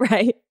got it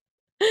right.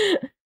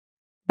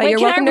 But Wait,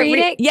 you're welcome to read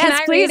it.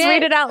 Yes, please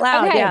read it out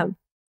loud. Okay. Yeah.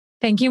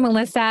 Thank you,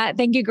 Melissa.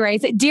 Thank you,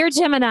 Grace. Dear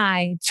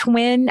Gemini,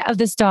 twin of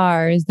the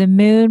stars, the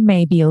moon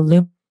may be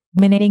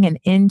illuminating an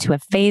end to a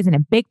phase in a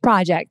big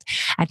project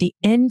at the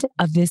end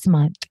of this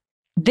month.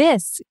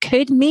 This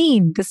could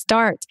mean the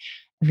start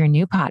of your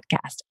new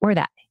podcast, or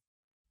that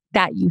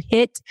you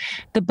hit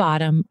the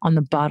bottom on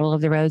the bottle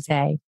of the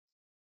rosé.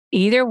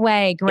 Either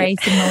way, Grace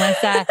and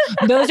Melissa,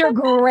 those are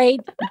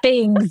great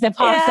things that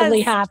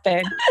possibly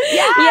happen.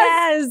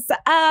 Yes.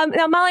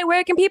 Now, Molly,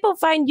 where can people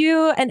find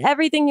you and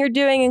everything you're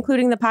doing,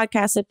 including the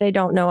podcast, if they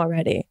don't know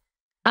already?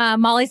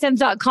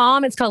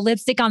 MollySims.com. It's called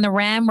Lipstick on the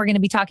Rim. We're going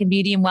to be talking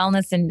beauty and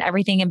wellness and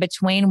everything in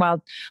between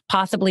while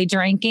possibly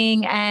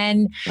drinking.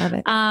 And Love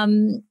it.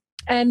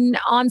 And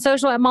on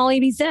social at Molly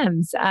B.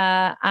 Sims.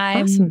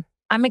 Awesome.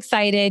 I'm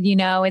excited.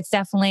 It's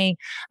definitely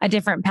a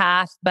different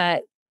path,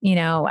 but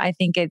I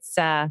think it's,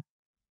 I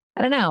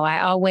don't know.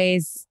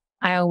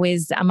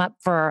 I'm up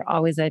for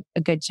always a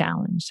good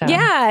challenge. So.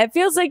 Yeah, it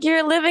feels like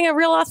you're living a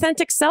real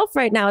authentic self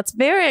right now. It's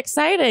very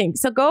exciting.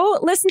 So go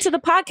listen to the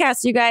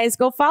podcast, you guys.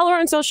 Go follow her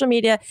on social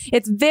media.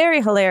 It's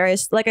very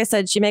hilarious. Like I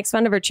said, she makes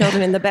fun of her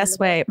children in the best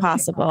way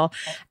possible.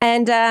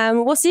 And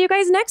we'll see you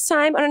guys next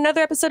time on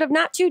another episode of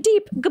Not Too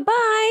Deep.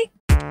 Goodbye.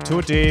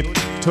 Too deep,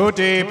 too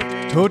deep,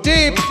 too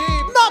deep,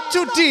 not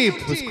too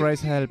deep with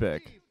Grace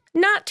Helbig.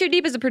 Not Too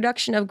Deep is a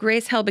production of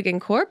Grace Helbig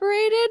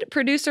Incorporated,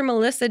 producer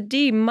Melissa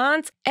D.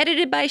 Montz,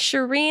 edited by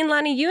Shireen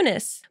Lani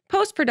Yunus,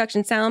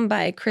 post-production sound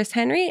by Chris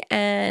Henry,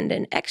 and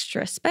an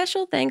extra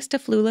special thanks to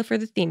Flula for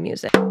the theme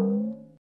music.